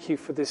thank you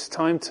for this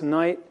time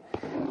tonight.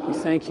 We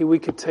thank you we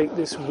could take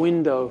this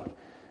window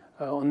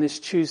on this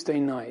Tuesday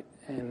night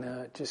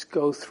and just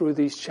go through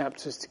these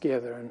chapters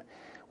together. And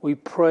we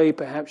pray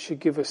perhaps you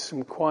give us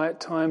some quiet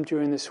time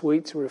during this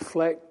week to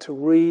reflect, to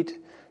read,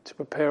 to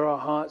prepare our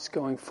hearts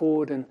going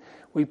forward. And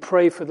we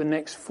pray for the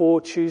next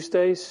 4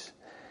 Tuesdays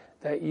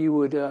that you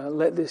would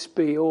let this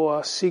be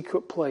our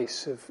secret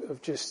place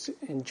of just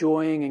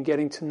enjoying and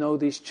getting to know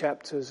these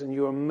chapters and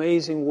your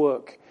amazing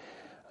work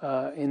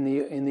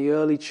in the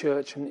early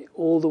church and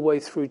all the way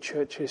through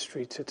church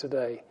history to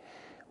today.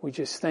 We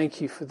just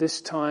thank you for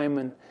this time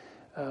and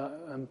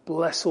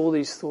bless all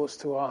these thoughts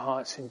to our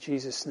hearts in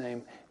Jesus'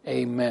 name.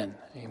 Amen.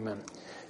 Amen.